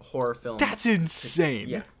for horror films. That's insane.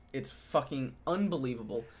 Yeah, it's fucking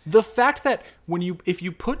unbelievable. The fact that if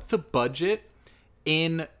you put the budget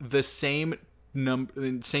in the same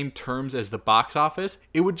terms as the box office,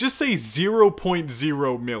 it would just say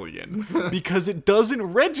 0.0 million because it doesn't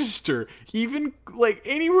register even like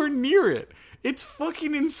anywhere near it. It's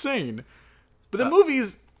fucking insane. But the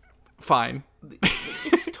movie's fine.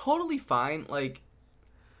 It's totally fine. Like,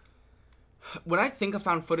 when I think of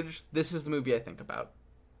found footage, this is the movie I think about.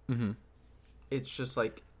 It's just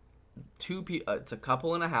like it's a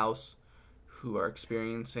couple in a house who are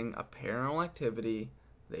experiencing a paranormal activity.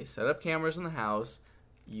 They set up cameras in the house.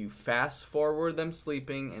 You fast forward them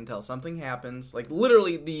sleeping until something happens. Like,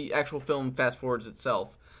 literally, the actual film fast forwards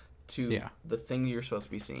itself to the thing you're supposed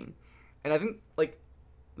to be seeing. And I think, like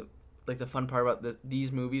the fun part about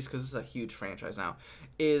these movies, because it's a huge franchise now,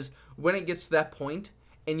 is when it gets to that point,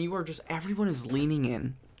 and everyone is leaning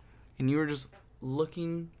in, and you are just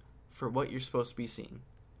looking for what you're supposed to be seeing.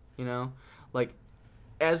 You know? Like,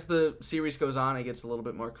 as the series goes on, it gets a little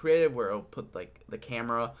bit more creative, where it'll put, like, the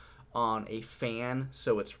camera on a fan,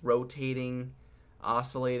 so it's rotating,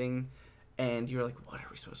 oscillating, and you're like, what are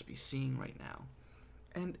we supposed to be seeing right now?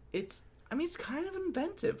 And it's kind of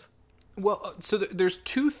inventive. Well, so there's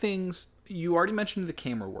two things. You already mentioned the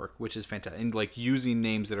camera work, which is fantastic, and like using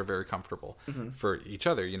names that are very comfortable for each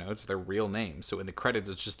other. You know, it's their real names. So in the credits,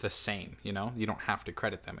 it's just the same. You know, you don't have to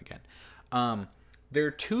credit them again. There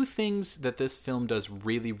are two things that this film does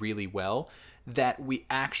really, really well that we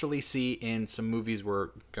actually see in some movies we're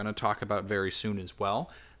going to talk about very soon as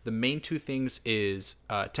well. The main two things is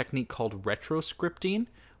a technique called retroscripting,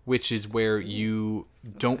 which is where you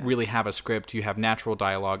don't really have a script, you have natural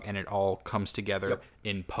dialogue, and it all comes together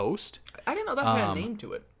in post. I didn't know that had a name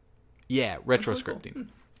to it. Yeah, retroscripting. Really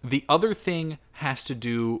cool. The other thing has to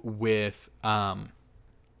do with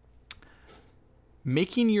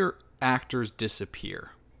making your actors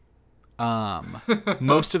disappear.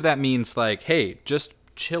 Most of that means like, hey, just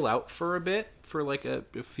chill out for a bit, for like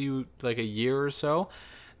a year or so.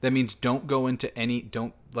 That means don't go into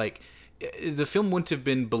the film wouldn't have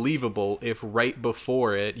been believable if right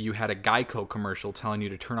before it you had a Geico commercial telling you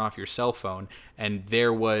to turn off your cell phone, and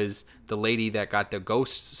there was the lady that got the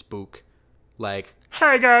ghost spook like,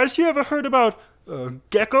 "Hey guys, you ever heard about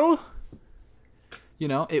Gecko?" You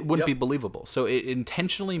know, it wouldn't be believable. So it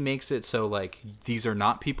intentionally makes it so like these are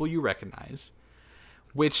not people you recognize,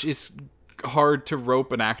 which is hard to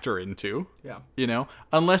rope an actor into. Yeah. You know,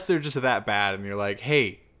 unless they're just that bad and you're like,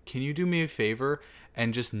 "Hey, can you do me a favor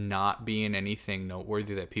and just not be in anything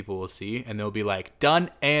noteworthy that people will see?" And they'll be like, "Done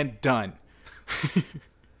and done."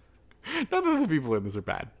 Not that the people in this are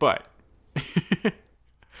bad, but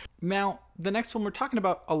now the next film we're talking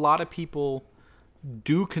about, a lot of people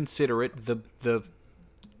do consider it the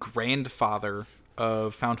grandfather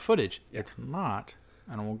of found footage. It's not,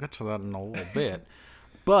 and we'll get to that in a little bit.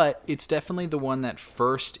 But it's definitely the one that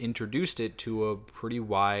first introduced it to a pretty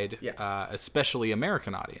wide, especially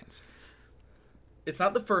American audience. It's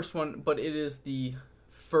not the first one, but it is the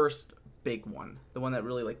first big one. The one that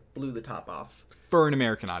really, like, blew the top off. For an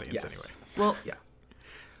American audience, Yes. anyway. Well, yeah.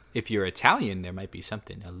 If you're Italian, there might be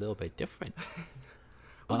something a little bit different.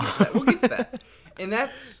 We'll get to that. And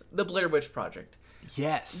that's the Blair Witch Project.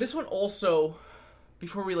 Yes. This one also,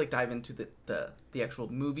 before we, like, dive into the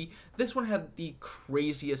actual movie, this one had the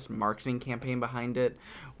craziest marketing campaign behind it,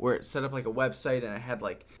 where it set up, like, a website and it had,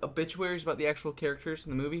 like, obituaries about the actual characters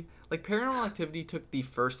in the movie. Like, Paranormal Activity took the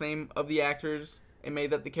first name of the actors and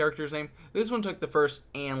made that the character's name. This one took the first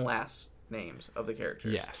and last names of the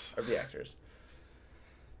characters. Yes. Of the actors.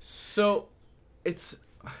 So, it's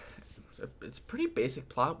a pretty basic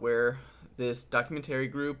plot where this documentary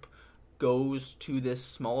group goes to this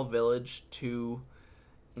small village to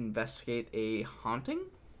investigate a haunting?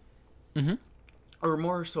 Mm-hmm. Or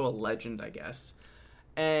more so a legend, I guess.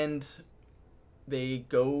 And they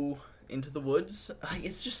go into the woods. Like,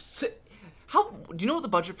 it's just... How... Do you know what the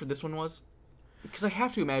budget for this one was? Because I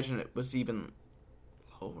have to imagine it was even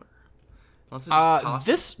lower. Unless it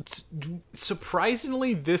just cost...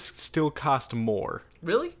 Surprisingly, this still cost more.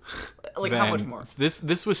 Really? Like, how much more? This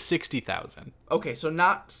was $60,000. Okay, so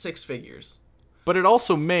not six figures. But it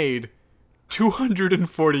also made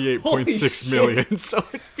 $248.6 million, so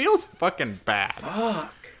it feels fucking bad.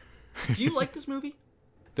 Fuck. Do you like this movie?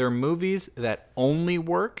 There are movies that only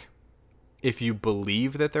work if you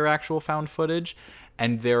believe that they're actual found footage,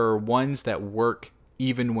 and there are ones that work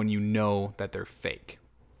even when you know that they're fake.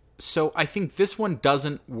 So I think this one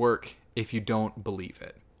doesn't work if you don't believe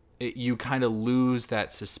it. You kind of lose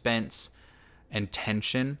that suspense and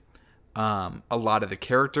tension. A lot of the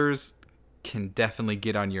characters can definitely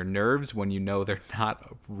get on your nerves when you know they're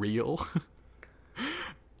not real.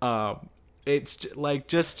 It's like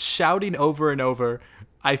just shouting over and over,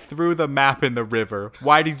 I threw the map in the river.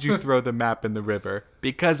 Why did you throw the map in the river?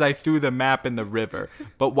 Because I threw the map in the river.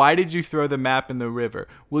 But why did you throw the map in the river?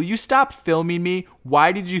 Will you stop filming me?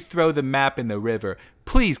 Why did you throw the map in the river?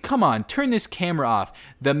 Please, come on, turn this camera off.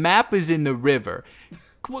 The map is in the river.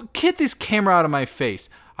 Get this camera out of my face.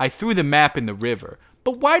 I threw the map in the river.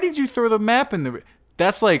 But why did you throw the map in the river?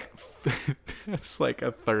 That's like a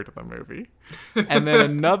third of the movie. And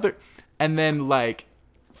then like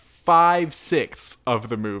 5/6 of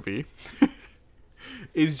the movie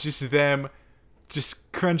is just them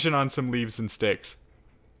just crunching on some leaves and sticks.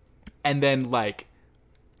 And then like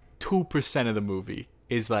 2% of the movie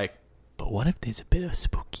is like, but what if there's a bit of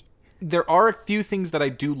spooky? There are a few things that I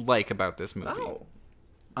do like about this movie.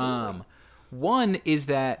 Oh. One is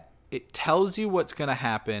that it tells you what's going to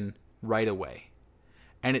happen right away.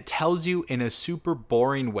 And it tells you in a super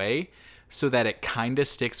boring way so that it kind of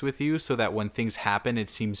sticks with you, so that when things happen, it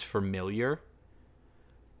seems familiar,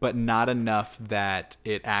 but not enough that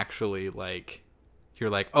it actually, like, you're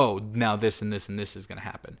like, oh, now this and this and this is going to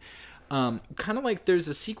happen. Kind of like there's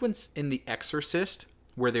a sequence in The Exorcist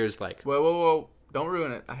where there's like... Whoa. Don't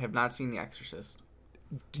ruin it. I have not seen The Exorcist.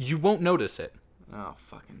 You won't notice it. Oh,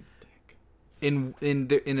 fucking dick.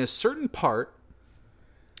 In a certain part,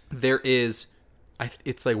 there is...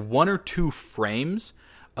 it's like 1 or 2 frames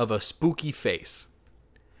of a spooky face.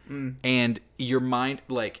 And your mind,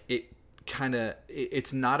 like,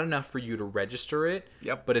 it's not enough for you to register it.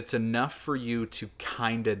 Yep. But it's enough for you to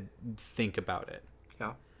kind of think about it.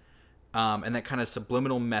 Yeah. And that kind of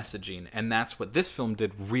subliminal messaging. And that's what this film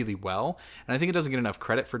did really well. And I think it doesn't get enough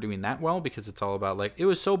credit for doing that well, because it's all about, like, it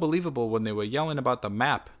was so believable when they were yelling about the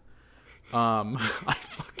map. I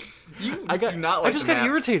just got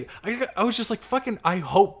irritated. I was just like, fucking, I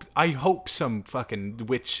hope some fucking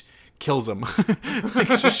witch kills him. Like,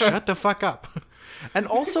 just shut the fuck up. And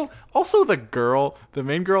also the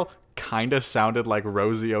main girl kind of sounded like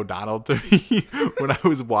Rosie O'Donnell to me when I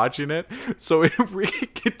was watching it. So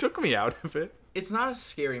it took me out of it. It's not a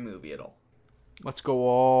scary movie at all. Let's go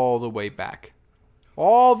all the way back.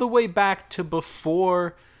 All the way back to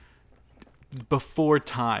before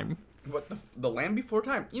time. What, the Land Before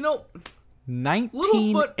Time? You know,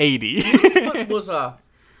 1980. Littlefoot was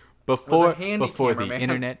before handy the cameraman.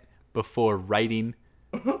 internet, before writing,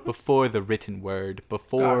 before the written word,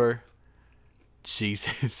 before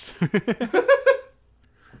Jesus.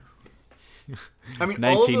 I mean,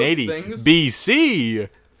 1980 all of those things, BC.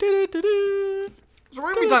 So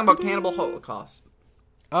we're going to be talking about Cannibal Holocaust.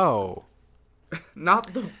 Oh.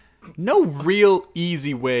 Not the... No real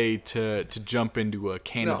easy way to jump into a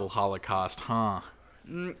cannibal No. holocaust, huh?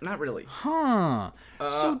 Not really. Huh.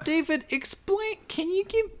 So, David, explain. Can you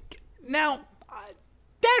give now?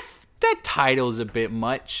 That title's a bit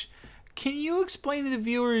much. Can you explain to the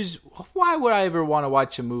viewers why would I ever want to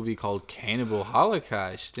watch a movie called Cannibal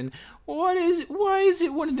Holocaust, and why is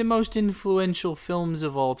it one of the most influential films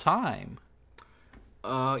of all time?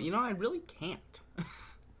 I really can't.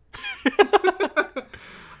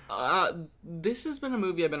 This has been a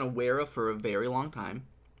movie I've been aware of for a very long time,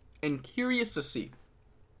 and curious to see.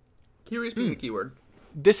 Curious being the keyword.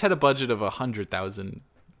 This had a budget of $100,000.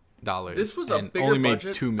 This was a and bigger only made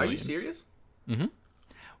budget. $2 million. Are you serious?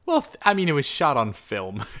 Well, it was shot on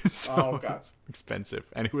film, so Oh, God. it's expensive,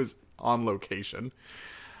 and it was on location.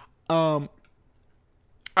 All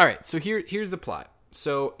right, so here's the plot.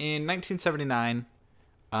 So in 1979,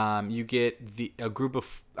 you get a group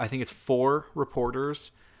of, I think it's 4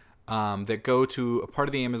 reporters that go to a part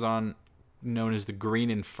of the Amazon known as the Green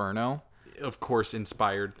Inferno. Of course,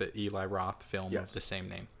 inspired the Eli Roth film of the same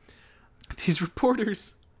name. These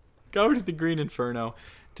reporters go to the Green Inferno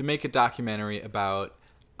to make a documentary about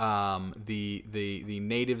the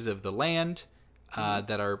natives of the land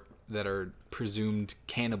that are presumed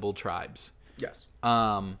cannibal tribes. Yes.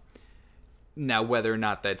 Now, whether or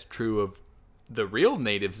not that's true of the real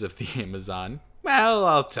natives of the Amazon, well,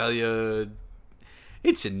 I'll tell you,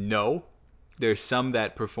 it's a no. There's some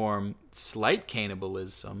that perform slight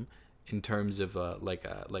cannibalism in terms of like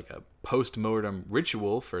a post-mortem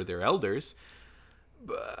ritual for their elders.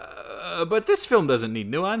 But this film doesn't need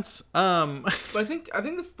nuance. But I think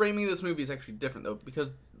the framing of this movie is actually different though,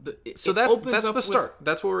 because that's opens up the start.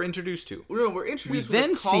 That's what we're introduced to. No, we're introduced. We then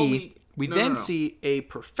with a colleague. see a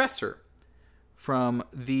professor from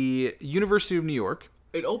the University of New York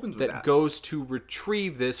It opens with that. goes to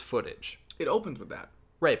retrieve this footage. It opens with that.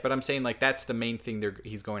 Right, but I'm saying like that's the main thing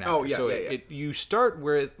he's going after. Oh, yeah, so yeah. You start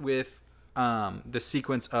with the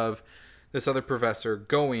sequence of this other professor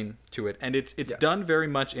going to it, and it's done very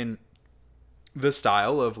much in the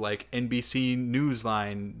style of like NBC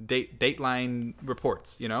Newsline, Dateline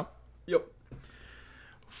reports, you know? Yep.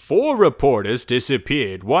 4 reporters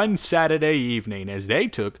disappeared one Saturday evening as they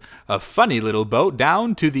took a funny little boat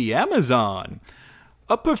down to the Amazon.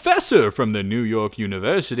 A professor from the New York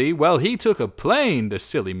University, well, he took a plane, the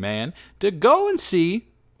silly man, to go and see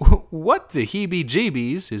what the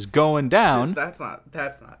heebie-jeebies is going down. That's not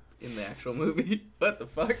in the actual movie. What the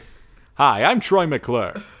fuck? Hi, I'm Troy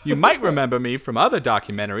McClure. You might remember me from other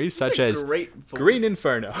documentaries such as great voice. Green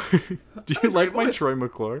Inferno. Do you like my voice. Troy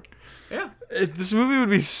McClure? Yeah. This movie would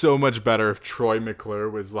be so much better if Troy McClure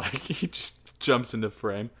was like, he just jumps into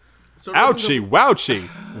frame. So Ouchie, wouchie.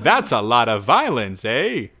 That's a lot of violence,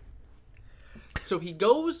 eh? So he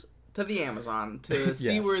goes to the Amazon to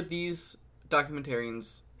see Yes. where these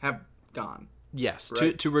documentarians have gone. Yes, Right. to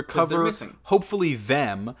 'Cause they're recover, missing. hopefully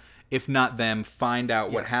them, if not them, find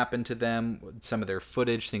out what Yeah. happened to them, some of their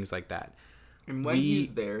footage, things like that. And when he's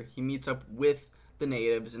there, he meets up with the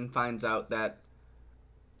natives and finds out that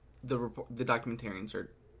the documentarians are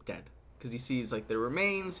dead. Because he sees like their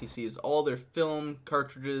remains, he sees all their film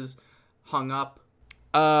cartridges hung up.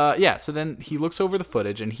 Yeah, so then he looks over the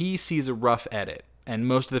footage and he sees a rough edit. And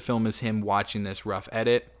most of the film is him watching this rough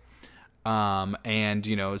edit. And,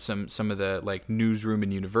 you know, some of the, like, newsroom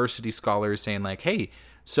and university scholars saying, like, hey,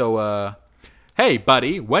 so, hey,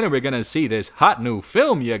 buddy, when are we going to see this hot new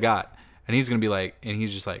film you got? And he's going to be like, and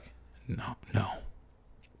he's just like, no. No.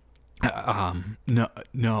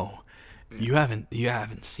 You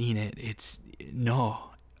haven't seen it. It's,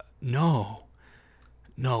 no.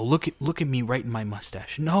 Look at me right in my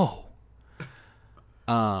mustache. No.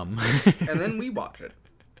 And then we watch it.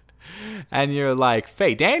 And you're like,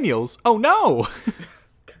 Faye Daniels? Oh no.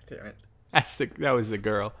 God damn it. That was the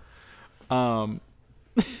girl.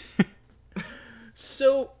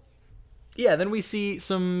 So yeah, then we see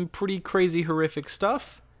some pretty crazy horrific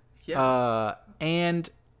stuff. Yeah. And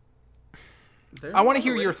There's I want to no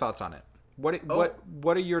hear way- your thoughts on it.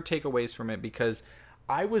 What are your takeaways from it? Because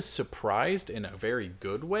I was surprised in a very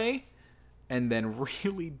good way, and then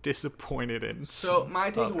really disappointed in. So my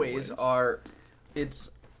other takeaways ways. are,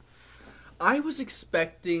 I was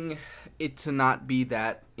expecting it to not be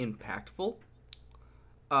that impactful,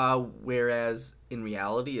 whereas in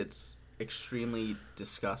reality it's extremely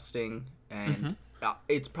disgusting, and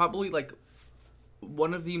it's probably like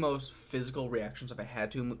one of the most physical reactions I've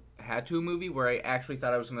had to a movie, where I actually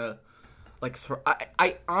thought I was gonna like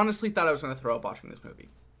I honestly thought I was gonna throw up watching this movie.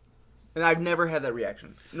 And I've never had that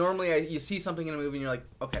reaction. Normally, you see something in a movie and you're like,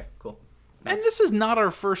 okay, cool. And this is not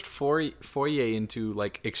our first foray into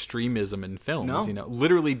like extremism in films. No. You know,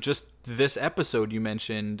 literally just this episode you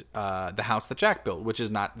mentioned The House That Jack Built, which is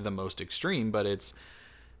not the most extreme, but it's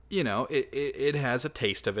you know, it has a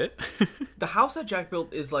taste of it. The house that Jack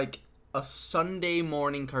built is like a Sunday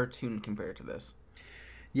morning cartoon compared to this.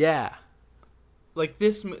 Yeah. Like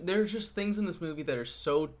this, there's just things in this movie that are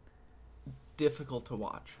so difficult to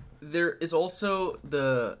watch. There is also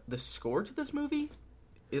the score to this movie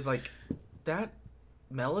is like that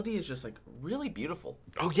melody is just like really beautiful.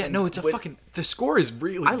 Oh yeah, no, it's a fucking. The score is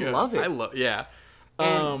really. I good. love it. Yeah.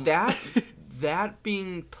 And that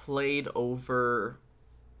being played over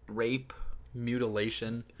rape,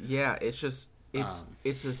 mutilation, yeah, it's just it's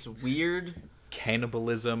this weird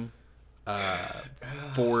cannibalism,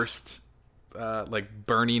 forced, like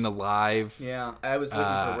burning alive. Yeah, I was looking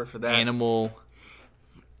for a word for that. Animal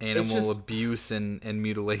just, abuse and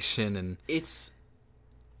mutilation, and it's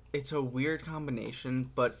a weird combination,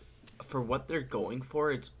 but for what they're going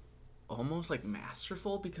for, it's almost like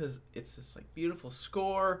masterful because it's this like beautiful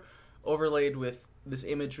score overlaid with this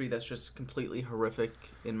imagery that's just completely horrific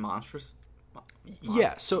and monstrous.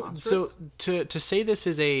 Yeah, so to say this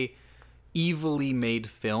is a evilly made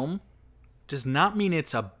film does not mean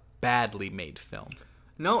it's a badly made film.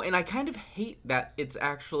 No, and I kind of hate that it's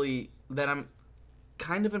actually that I'm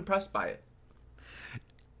kind of impressed by it.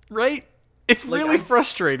 Right? It's like, really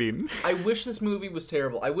frustrating. I wish this movie was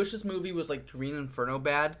terrible. I wish this movie was like Green Inferno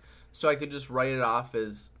bad, so I could just write it off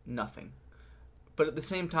as nothing. But at the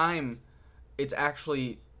same time, it's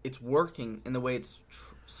working in the way it's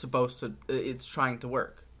it's trying to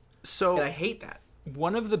work. So and I hate that.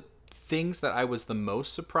 One of the things that I was the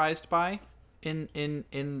most surprised by in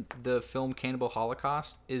the film Cannibal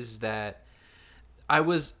Holocaust is that I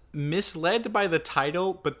was misled by the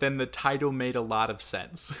title, but then the title made a lot of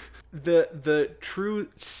sense. The true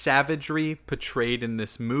savagery portrayed in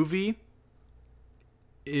this movie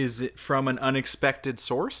is from an unexpected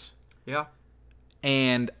source. Yeah.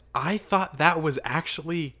 And I thought that was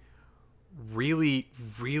actually really,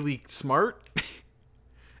 really smart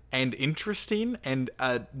and interesting and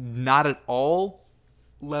not at all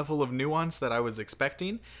level of nuance that I was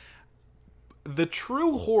expecting. The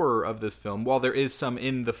true horror of this film, while there is some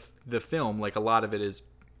in the film, like a lot of it is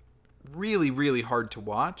really, really hard to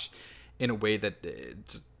watch in a way that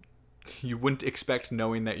you wouldn't expect,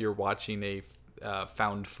 knowing that you're watching a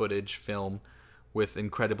found footage film with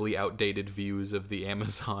incredibly outdated views of the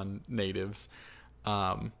Amazon natives.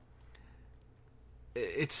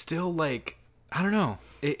 It's still like, I don't know.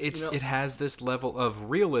 It has this level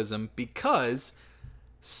of realism because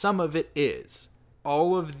some of it is.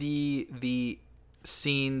 All of the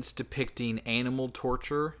scenes depicting animal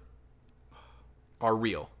torture are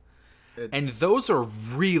real. And those are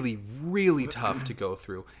really, really tough to go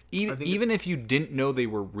through. Even if you didn't know they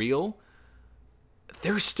were real,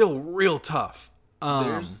 they're still real tough.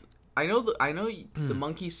 I know the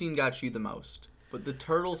monkey scene got you the most, but the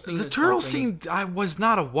turtle scene. The turtle scene was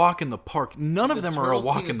not a walk in the park. None of them are a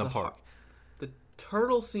walk in the park. The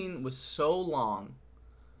turtle scene was so long,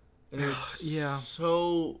 and it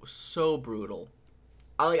was so brutal.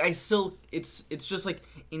 It's just like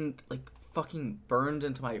fucking burned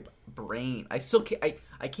into my brain. I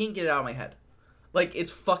can't get it out of my head. Like,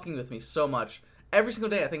 it's fucking with me so much. Every single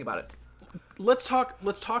day I think about it. Let's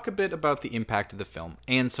talk a bit about the impact of the film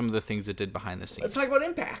and some of the things it did behind the scenes. Let's talk about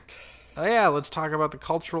impact. Oh yeah, let's talk about the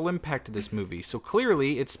cultural impact of this movie. So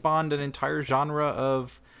clearly it spawned an entire genre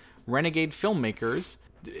of renegade filmmakers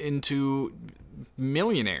into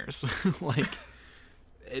millionaires. Like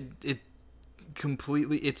it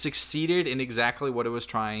completely, it succeeded in exactly what it was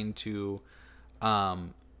trying to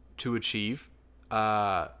achieve.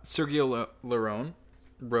 Sergio Leone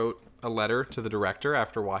wrote a letter to the director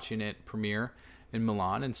after watching it premiere in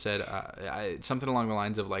Milan and said something along the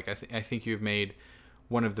lines of like, I think you've made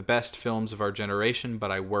one of the best films of our generation,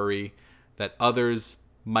 but I worry that others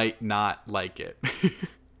might not like it.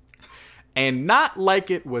 And not like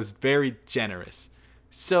it was very generous.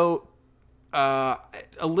 So a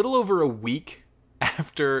little over a week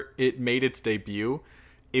after it made its debut,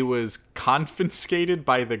 it was confiscated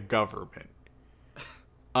by the government.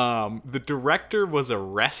 The director was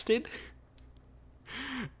arrested,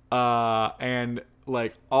 and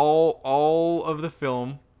like all of the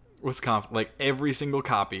film was like every single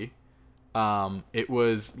copy. It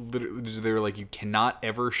was literally, they were like, you cannot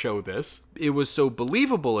ever show this. It was so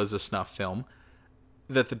believable as a snuff film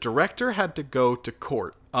that the director had to go to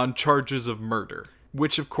court on charges of murder,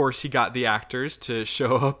 which of course he got the actors to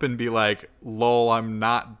show up and be like, lol, I'm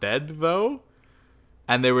not dead though.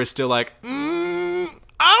 And they were still like, I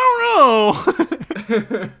don't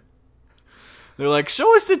know. They're like,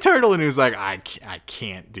 show us the turtle. And he was like, I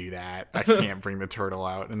can't do that. I can't bring the turtle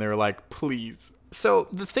out. And they were like, please, So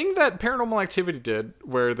the thing that Paranormal Activity did,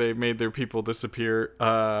 where they made their people disappear,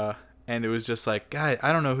 and it was just like, God,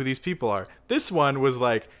 I don't know who these people are. This one was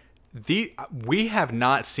like, we have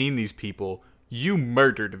not seen these people. You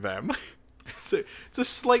murdered them. It's a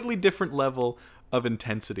slightly different level of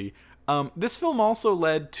intensity. This film also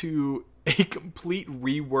led to a complete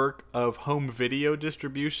rework of home video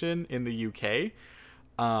distribution in the UK.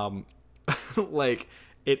 Like,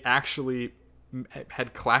 it actually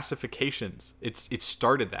had classifications. It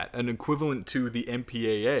started that, an equivalent to the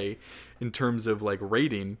MPAA in terms of like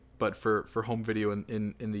rating, but for home video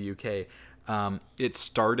in the UK. It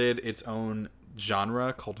started its own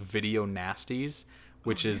genre called video nasties,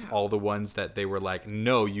 which is all the ones that they were like,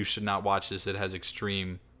 no, you should not watch this. It has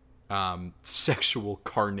extreme sexual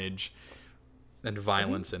carnage and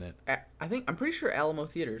violence in it. I'm pretty sure Alamo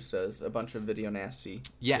Theaters does a bunch of video nasty.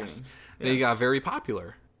 Yes, screenings. they got very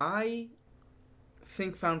popular. I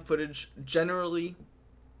think found footage generally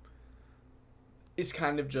is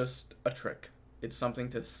kind of just a trick. It's something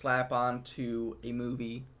to slap on to a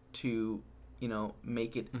movie to,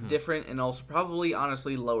 make it different, and also probably,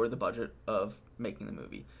 honestly, lower the budget of making the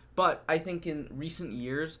movie. But I think in recent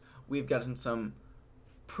years, we've gotten some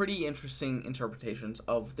pretty interesting interpretations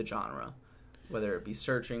of the genre, whether it be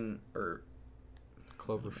Searching or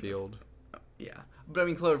Cloverfield. Yeah. But I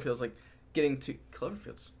mean, Cloverfield's getting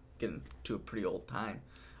to a pretty old time.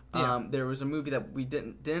 Yeah. There was a movie that we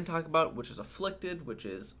didn't talk about, which is Afflicted, which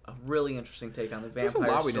is a really interesting take on the vampire story.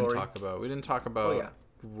 There's a lot we didn't talk about. We didn't talk about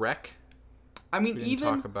Wreck. I mean, we didn't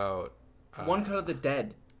even talk about One Cut of the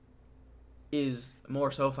Dead is more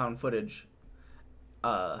so found footage.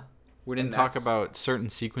 We didn't talk about certain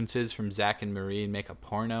sequences from Zack and Marie and Make a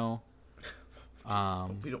Porno. We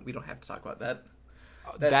don't have to talk about that.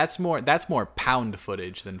 That's more pound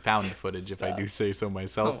footage than found footage, if I do say so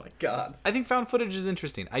myself. Oh my god. I think found footage is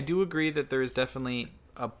interesting. I do agree that there is definitely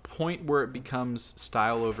a point where it becomes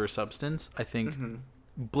style over substance. I think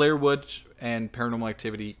Blair Witch and Paranormal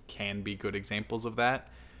Activity can be good examples of that,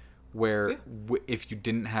 where if you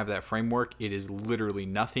didn't have that framework, it is literally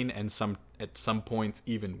nothing, and at some points,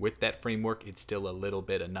 even with that framework, it's still a little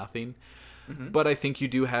bit of nothing. But I think you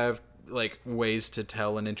do have ways to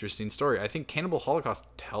tell an interesting story. I think Cannibal Holocaust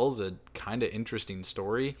tells a kind of interesting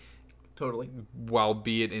story. Totally. While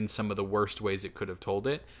be it in some of the worst ways it could have told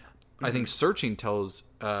it. I think Searching tells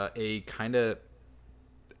a kind of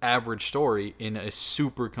average story in a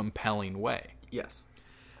super compelling way. Yes.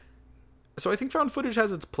 So I think found footage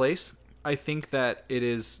has its place. I think that it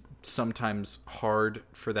is sometimes hard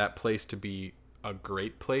for that place to be a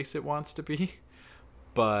great place it wants to be.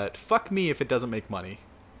 But fuck me if it doesn't make money.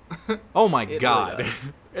 Oh my god. Really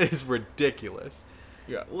It is ridiculous.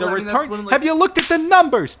 Yeah. Have you looked at the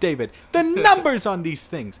numbers, David? The numbers on these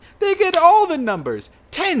things. They get all the numbers.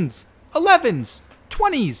 10s, 11s,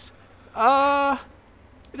 20s.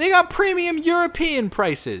 They got premium European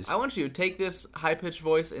prices. I want you to take this high-pitched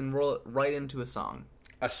voice and roll it right into a song.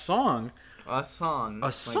 A song? A song.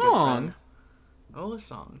 A song? Oh, a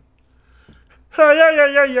song.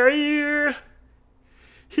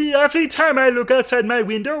 Every time I look outside my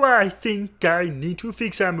window, I think I need to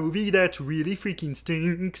fix a movie that really freaking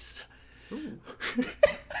stinks. Ooh.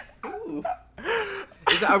 Ooh.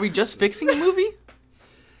 Are we just fixing a movie?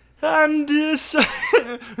 And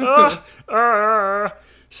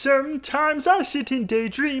sometimes I sit and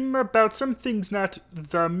daydream about some things, not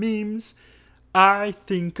the memes. I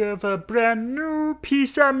think of a brand new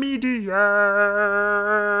piece of media.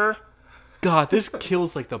 God, this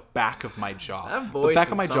kills the back of my jaw. That voice the back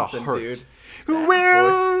of my jaw something, hurts. Dude.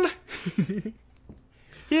 Well,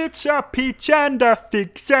 it's a pitch and a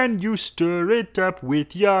fix, and you stir it up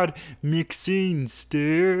with your mixing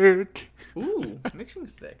stick. Ooh, mixing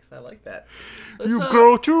sticks. I like that. You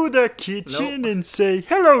go to the kitchen and say,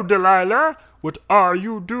 "Hello, Delilah. What are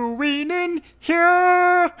you doing in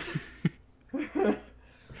here?"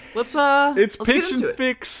 Let's It's get Pitch into and it.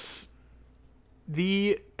 Fix,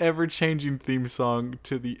 the ever-changing theme song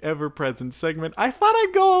to the ever-present segment. I thought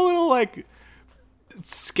I'd go a little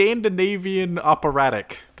Scandinavian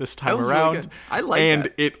operatic this time was around. really good. I like and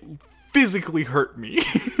that. it physically hurt me.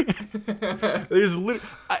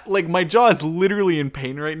 My jaw is literally in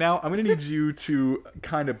pain right now. I'm gonna need you to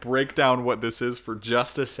kind of break down what this is for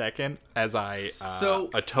just a second as I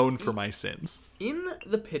atone for my sins. In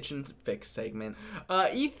the Pitch and Fix segment,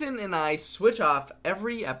 Ethan and I switch off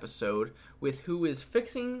every episode with who is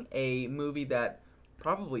fixing a movie that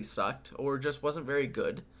probably sucked or just wasn't very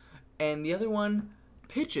good, and the other one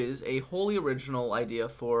pitches a wholly original idea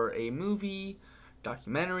for a movie,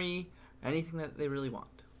 documentary, anything that they really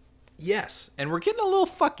want. Yes, and we're getting a little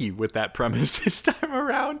fucky with that premise this time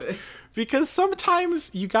around, because sometimes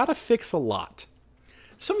you gotta fix a lot.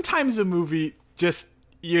 Sometimes a movie just,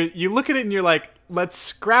 you look at it and you're like, let's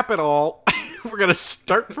scrap it all. We're gonna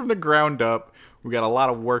start from the ground up. We got a lot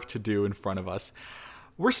of work to do in front of us.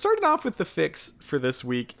 We're starting off with the fix for this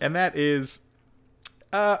week, and that is,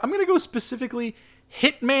 I'm gonna go specifically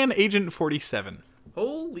Hitman Agent 47.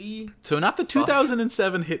 Holy. So not the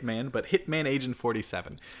 2007 Hitman, but Hitman Agent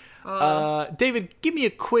 47. David, give me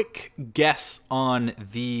a quick guess on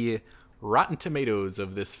the Rotten Tomatoes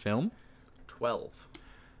of this film. 12.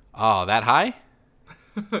 Oh, that high?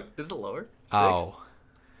 Is it lower? 6? Oh,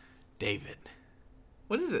 David.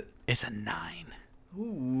 What is it? It's a 9.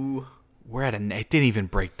 Ooh. We're at a... It didn't even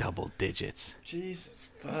break double digits. Jesus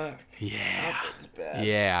fuck. Yeah. That was bad.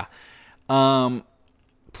 Yeah. Now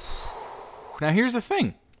here's the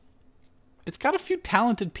thing. It's got a few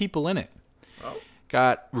talented people in it. Oh.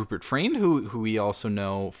 Got Rupert Friend, who we also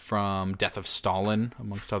know from Death of Stalin,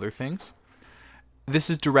 amongst other things. This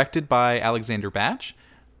is directed by Alexander Bach.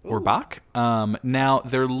 Now,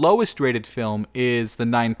 their lowest rated film is the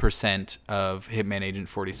 9% of Hitman Agent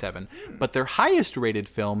 47. But their highest rated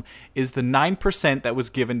film is the 9% that was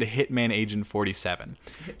given to Hitman Agent 47.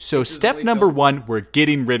 So step number 1, we're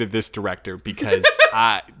getting rid of this director because, Is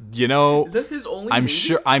that his only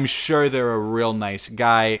movie? I'm sure they're a real nice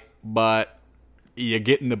guy, but you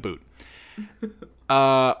get in the boot. Who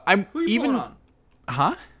are you pulling on?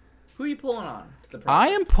 Huh? Who are you pulling on? I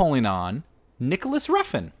am pulling on Nicholas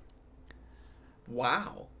Refn.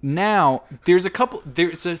 Wow. Now, there's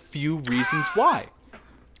a few reasons why.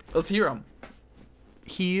 Let's hear him.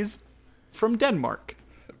 He's from Denmark.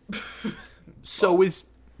 So is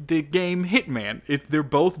the game Hitman. They're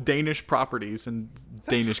both Danish properties and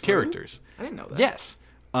Danish characters. I didn't know that. Yes.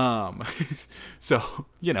 So,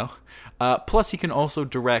 plus he can also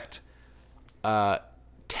direct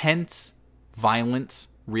tense violence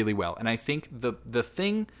really well. And I think the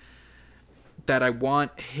thing that I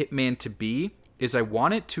want Hitman to be is I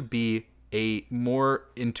want it to be a more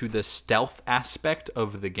into the stealth aspect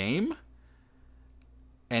of the game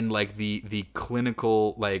and like the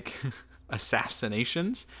clinical like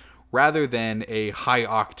assassinations rather than a high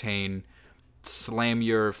octane slam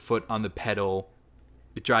your foot on the pedal,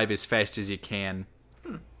 drive as fast as you can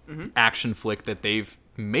action flick that they've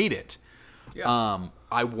made it. Yeah.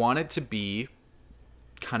 I want it to be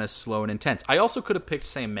kind of slow and intense. I also could have picked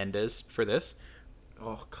Sam Mendes for this.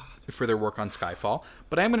 Oh, God. For their work on Skyfall.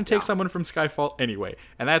 But I'm going to take someone from Skyfall anyway.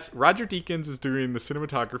 And that's Roger Deakins is doing the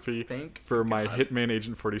cinematography for my Hitman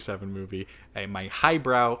Agent 47 movie. My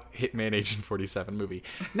highbrow Hitman Agent 47 movie.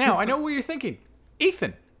 Now, I know what you're thinking.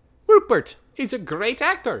 Ethan, Rupert, he's a great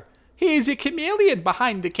actor. He's a chameleon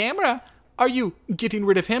behind the camera. Are you getting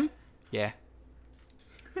rid of him? Yeah.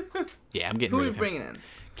 Yeah, I'm getting rid of him. Who are you bringing in?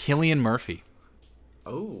 Cillian Murphy.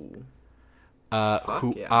 Oh.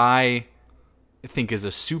 I think is a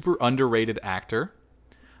super underrated actor.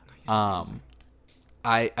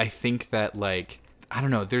 I think that like I don't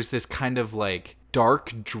know, there's this kind of like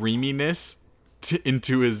dark dreaminess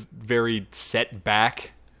into his very set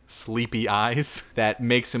back sleepy eyes that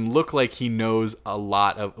makes him look like he knows a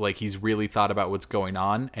lot of like he's really thought about what's going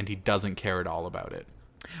on and he doesn't care at all about it.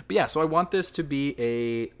 But yeah, so I want this to be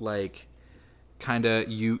a like kind of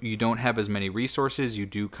you don't have as many resources, you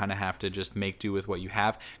do kind of have to just make do with what you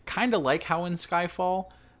have, kind of like how in Skyfall,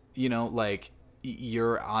 like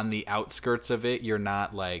you're on the outskirts of it, you're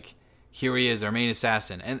not like here he is, our main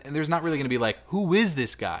assassin, and there's not really going to be like who is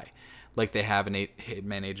this guy like they have in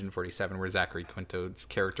Hitman Agent 47 where Zachary Quinto's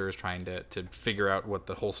character is trying to figure out what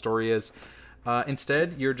the whole story is.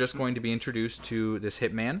 Instead, you're just going to be introduced to this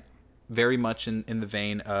hitman very much in the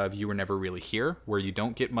vein of You Were Never Really Here, where you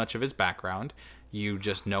don't get much of his background. You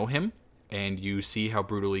just know him, and you see how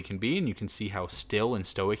brutal he can be, and you can see how still and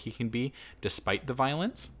stoic he can be despite the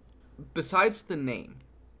violence. Besides the name,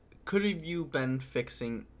 could have you been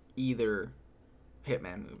fixing either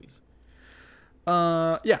Hitman movies?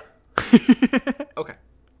 Yeah. Okay.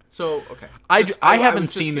 So, okay. I haven't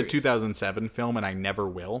seen the 2007 film, and I never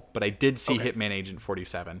will, but I did see Hitman Agent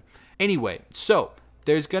 47. Anyway, so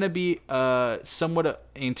there's going to be somewhat an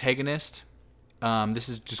antagonist. This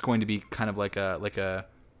is just going to be kind of like a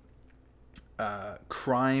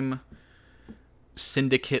crime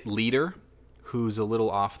syndicate leader who's a little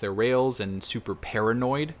off their rails and super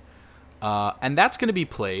paranoid. And that's going to be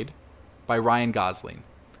played by Ryan Gosling.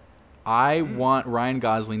 I want Ryan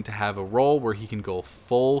Gosling to have a role where he can go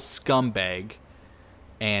full scumbag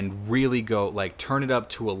and really go, like, turn it up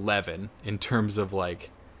to 11 in terms of, like,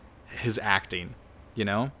 his acting. You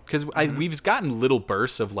know, because we've gotten little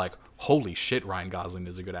bursts of like, holy shit, Ryan Gosling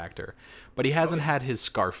is a good actor, but he hasn't had his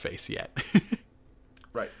Scarface yet.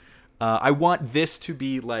 Right. I want this to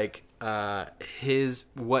be like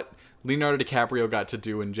what Leonardo DiCaprio got to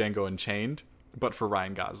do in Django Unchained, but for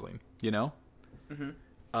Ryan Gosling. You know.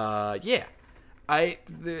 Yeah. I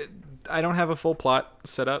don't have a full plot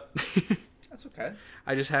set up. That's okay.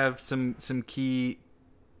 I just have some key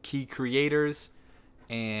creators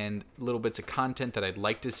and little bits of content that I'd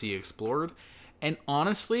like to see explored. And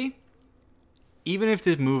honestly, even if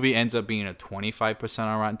this movie ends up being a 25%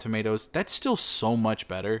 on Rotten Tomatoes, that's still so much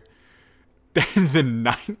better than the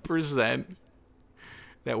 9%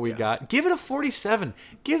 that we got. Give it a 47.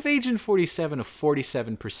 Give Agent 47 a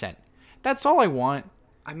 47%. That's all I want.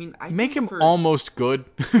 I mean, make him almost good.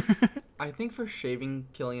 I think for shaving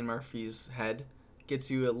Cillian Murphy's head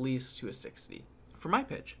gets you at least to a 60 for my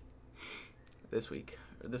pitch this week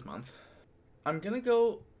or this month. I'm gonna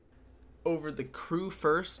go over the crew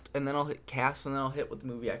first, and then I'll hit cast, and then I'll hit what the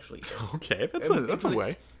movie actually is. Okay, that's a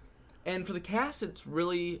way. And for the cast, it's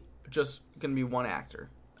really just gonna be one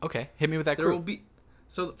actor. Okay, hit me with that There crew. will be.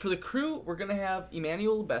 So for the crew, we're gonna have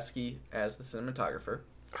Emmanuel Lubezki as the cinematographer.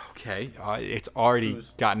 Okay, it's already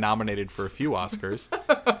got nominated for a few Oscars.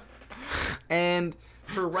 And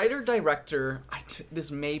for writer-director,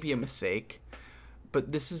 this may be a mistake,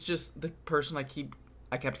 but this is just the person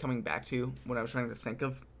I kept coming back to when I was trying to think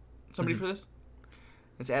of somebody for this.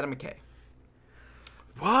 It's Adam McKay.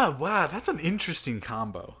 Wow, that's an interesting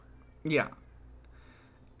combo. Yeah.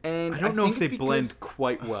 And I don't know if they it's blend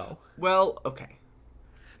quite well. Well, okay.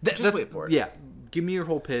 Just wait for it. Yeah, give me your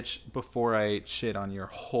whole pitch before I shit on your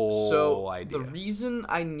whole idea. The reason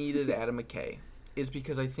I needed Adam McKay is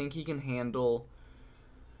because I think he can handle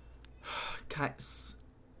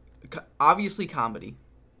obviously comedy,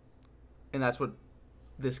 and that's what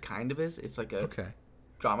this kind of is. It's like a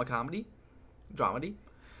drama comedy, dramedy,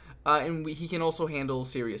 and he can also handle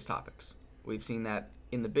serious topics. We've seen that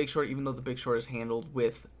in The Big Short, even though The Big Short is handled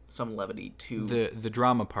with some levity too. The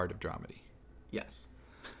drama part of dramedy. Yes.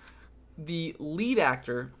 The lead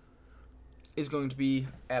actor is going to be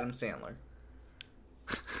Adam Sandler.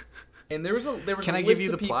 And there was Can I give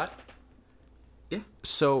you the plot? Yeah.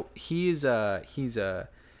 So he's a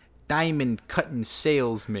diamond cutting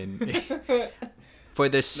salesman for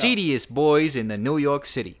the seediest boys in the New York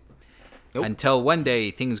City. Nope. Until one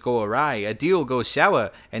day things go awry, a deal goes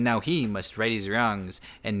sour, and now he must right his wrongs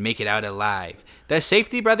and make it out alive. The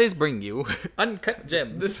Safety Brothers bring you Uncut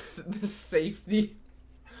Gems. The safety.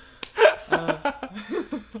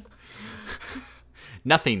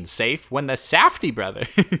 Nothing's safe when the Safety Brother.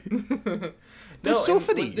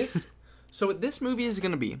 So what this movie is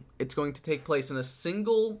going to be, it's going to take place in a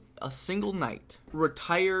single night.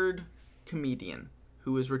 Retired comedian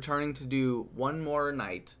who is returning to do one more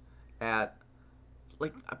night at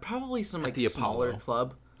like probably some like the smaller Apollo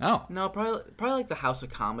club. Oh. No, probably like the House of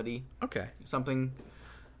Comedy. Okay. Something.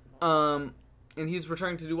 And he's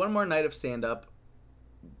returning to do one more night of stand up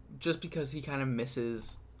just because he kind of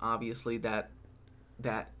misses obviously that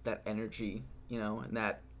energy, you know, and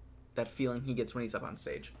that feeling he gets when he's up on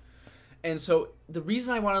stage. And so the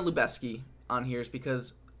reason I wanted Lubezki on here is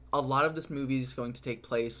because a lot of this movie is going to take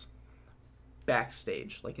place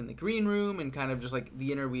backstage, like in the green room and kind of just like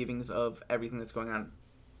the interweavings of everything that's going on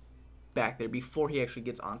back there before he actually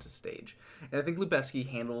gets onto stage. And I think Lubezki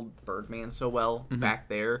handled Birdman so well back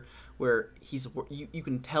there, where you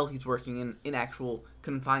can tell he's working in actual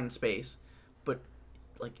confined space, but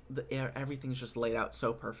like everything's just laid out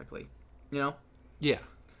so perfectly, you know? Yeah.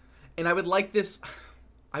 And I would like this.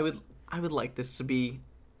 I would like this to be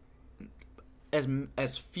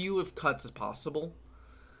as few of cuts as possible.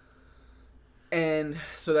 And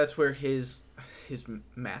so that's where his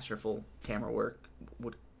masterful camera work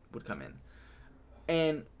would come in.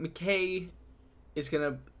 And McKay is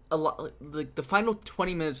gonna like the final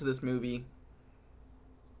 20 minutes of this movie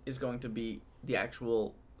is going to be the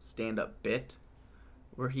actual stand-up bit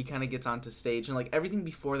where he kind of gets onto stage, and like everything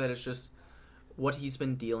before that is just what he's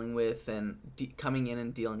been dealing with and coming in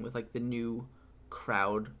and dealing with like the new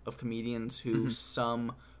crowd of comedians who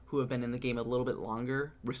some who have been in the game a little bit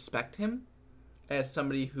longer respect him as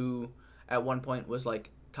somebody who at one point was like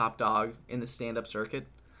top dog in the stand-up circuit,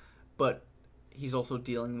 but he's also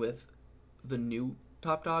dealing with the new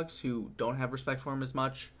top dogs who don't have respect for him as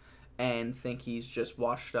much and think he's just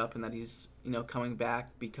washed up and that he's, you know, coming back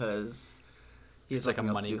because he has It's like a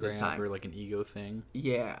nothing else to money do this grab time. or like an ego thing.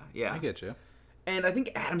 Yeah. I get you. And I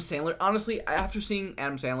think Adam Sandler, honestly, after seeing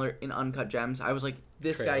Adam Sandler in Uncut Gems, I was like,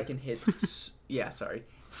 this guy can hit...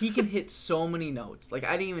 He can hit so many notes. Like,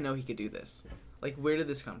 I didn't even know he could do this. Like, where did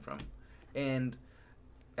this come from? And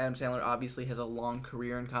Adam Sandler obviously has a long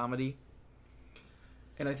career in comedy,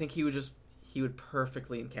 and I think he would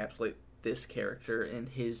perfectly encapsulate this character in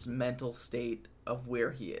his mental state of where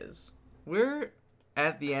he is. We're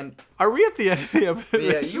at the end. Are we at the end of the episode?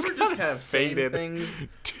 Yeah, you were just kind of saying faded things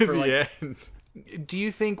to for, the like, end. Do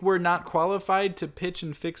you think we're not qualified to pitch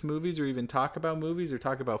and fix movies or even talk about movies or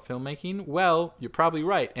talk about filmmaking? Well, you're probably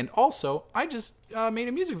right. And also, I just made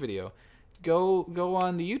a music video. Go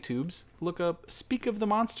on the YouTubes, look up Speak of the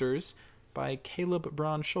Monsters by Caleb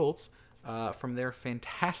Braun Schultz from their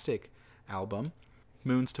fantastic album,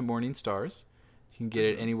 Moons to Morning Stars. You can get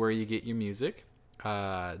it anywhere you get your music.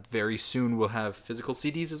 Very soon we'll have physical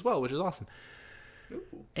CDs as well, which is awesome. Ooh.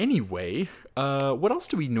 Anyway, what else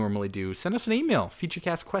do we normally do? Send us an email,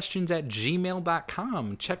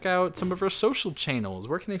 featurecastquestions@gmail.com. Check out some of our social channels.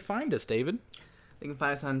 Where can they find us, David? They can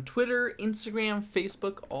find us on Twitter, Instagram,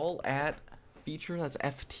 Facebook, all at feature. That's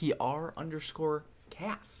FTR_cast.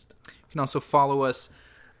 You can also follow us,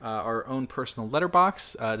 our own personal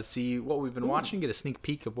letterbox, to see what we've been watching, get a sneak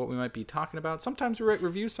peek of what we might be talking about. Sometimes we write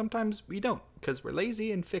reviews, sometimes we don't, because we're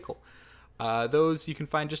lazy and fickle. Those you can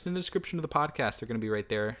find just in the description of the podcast. They're going to be right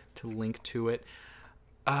there to link to it.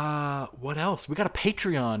 What else? We got a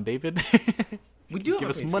Patreon, David. We do give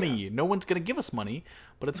us money. No one's going to give us money,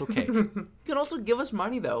 but it's okay. You can also give us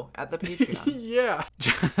money, though, at the Patreon. Yeah.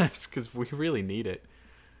 Just because we really need it.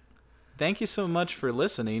 Thank you so much for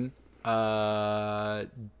listening.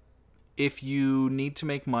 If you need to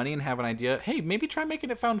make money and have an idea, hey, maybe try making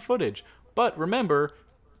it found footage. But remember,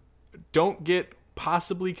 don't get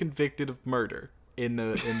possibly convicted of murder in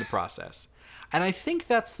the process. And I think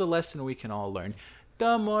that's the lesson we can all learn.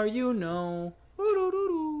 The more you know.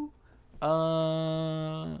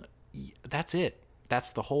 That's it.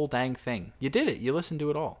 That's the whole dang thing. You did it. You listened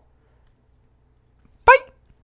to it all.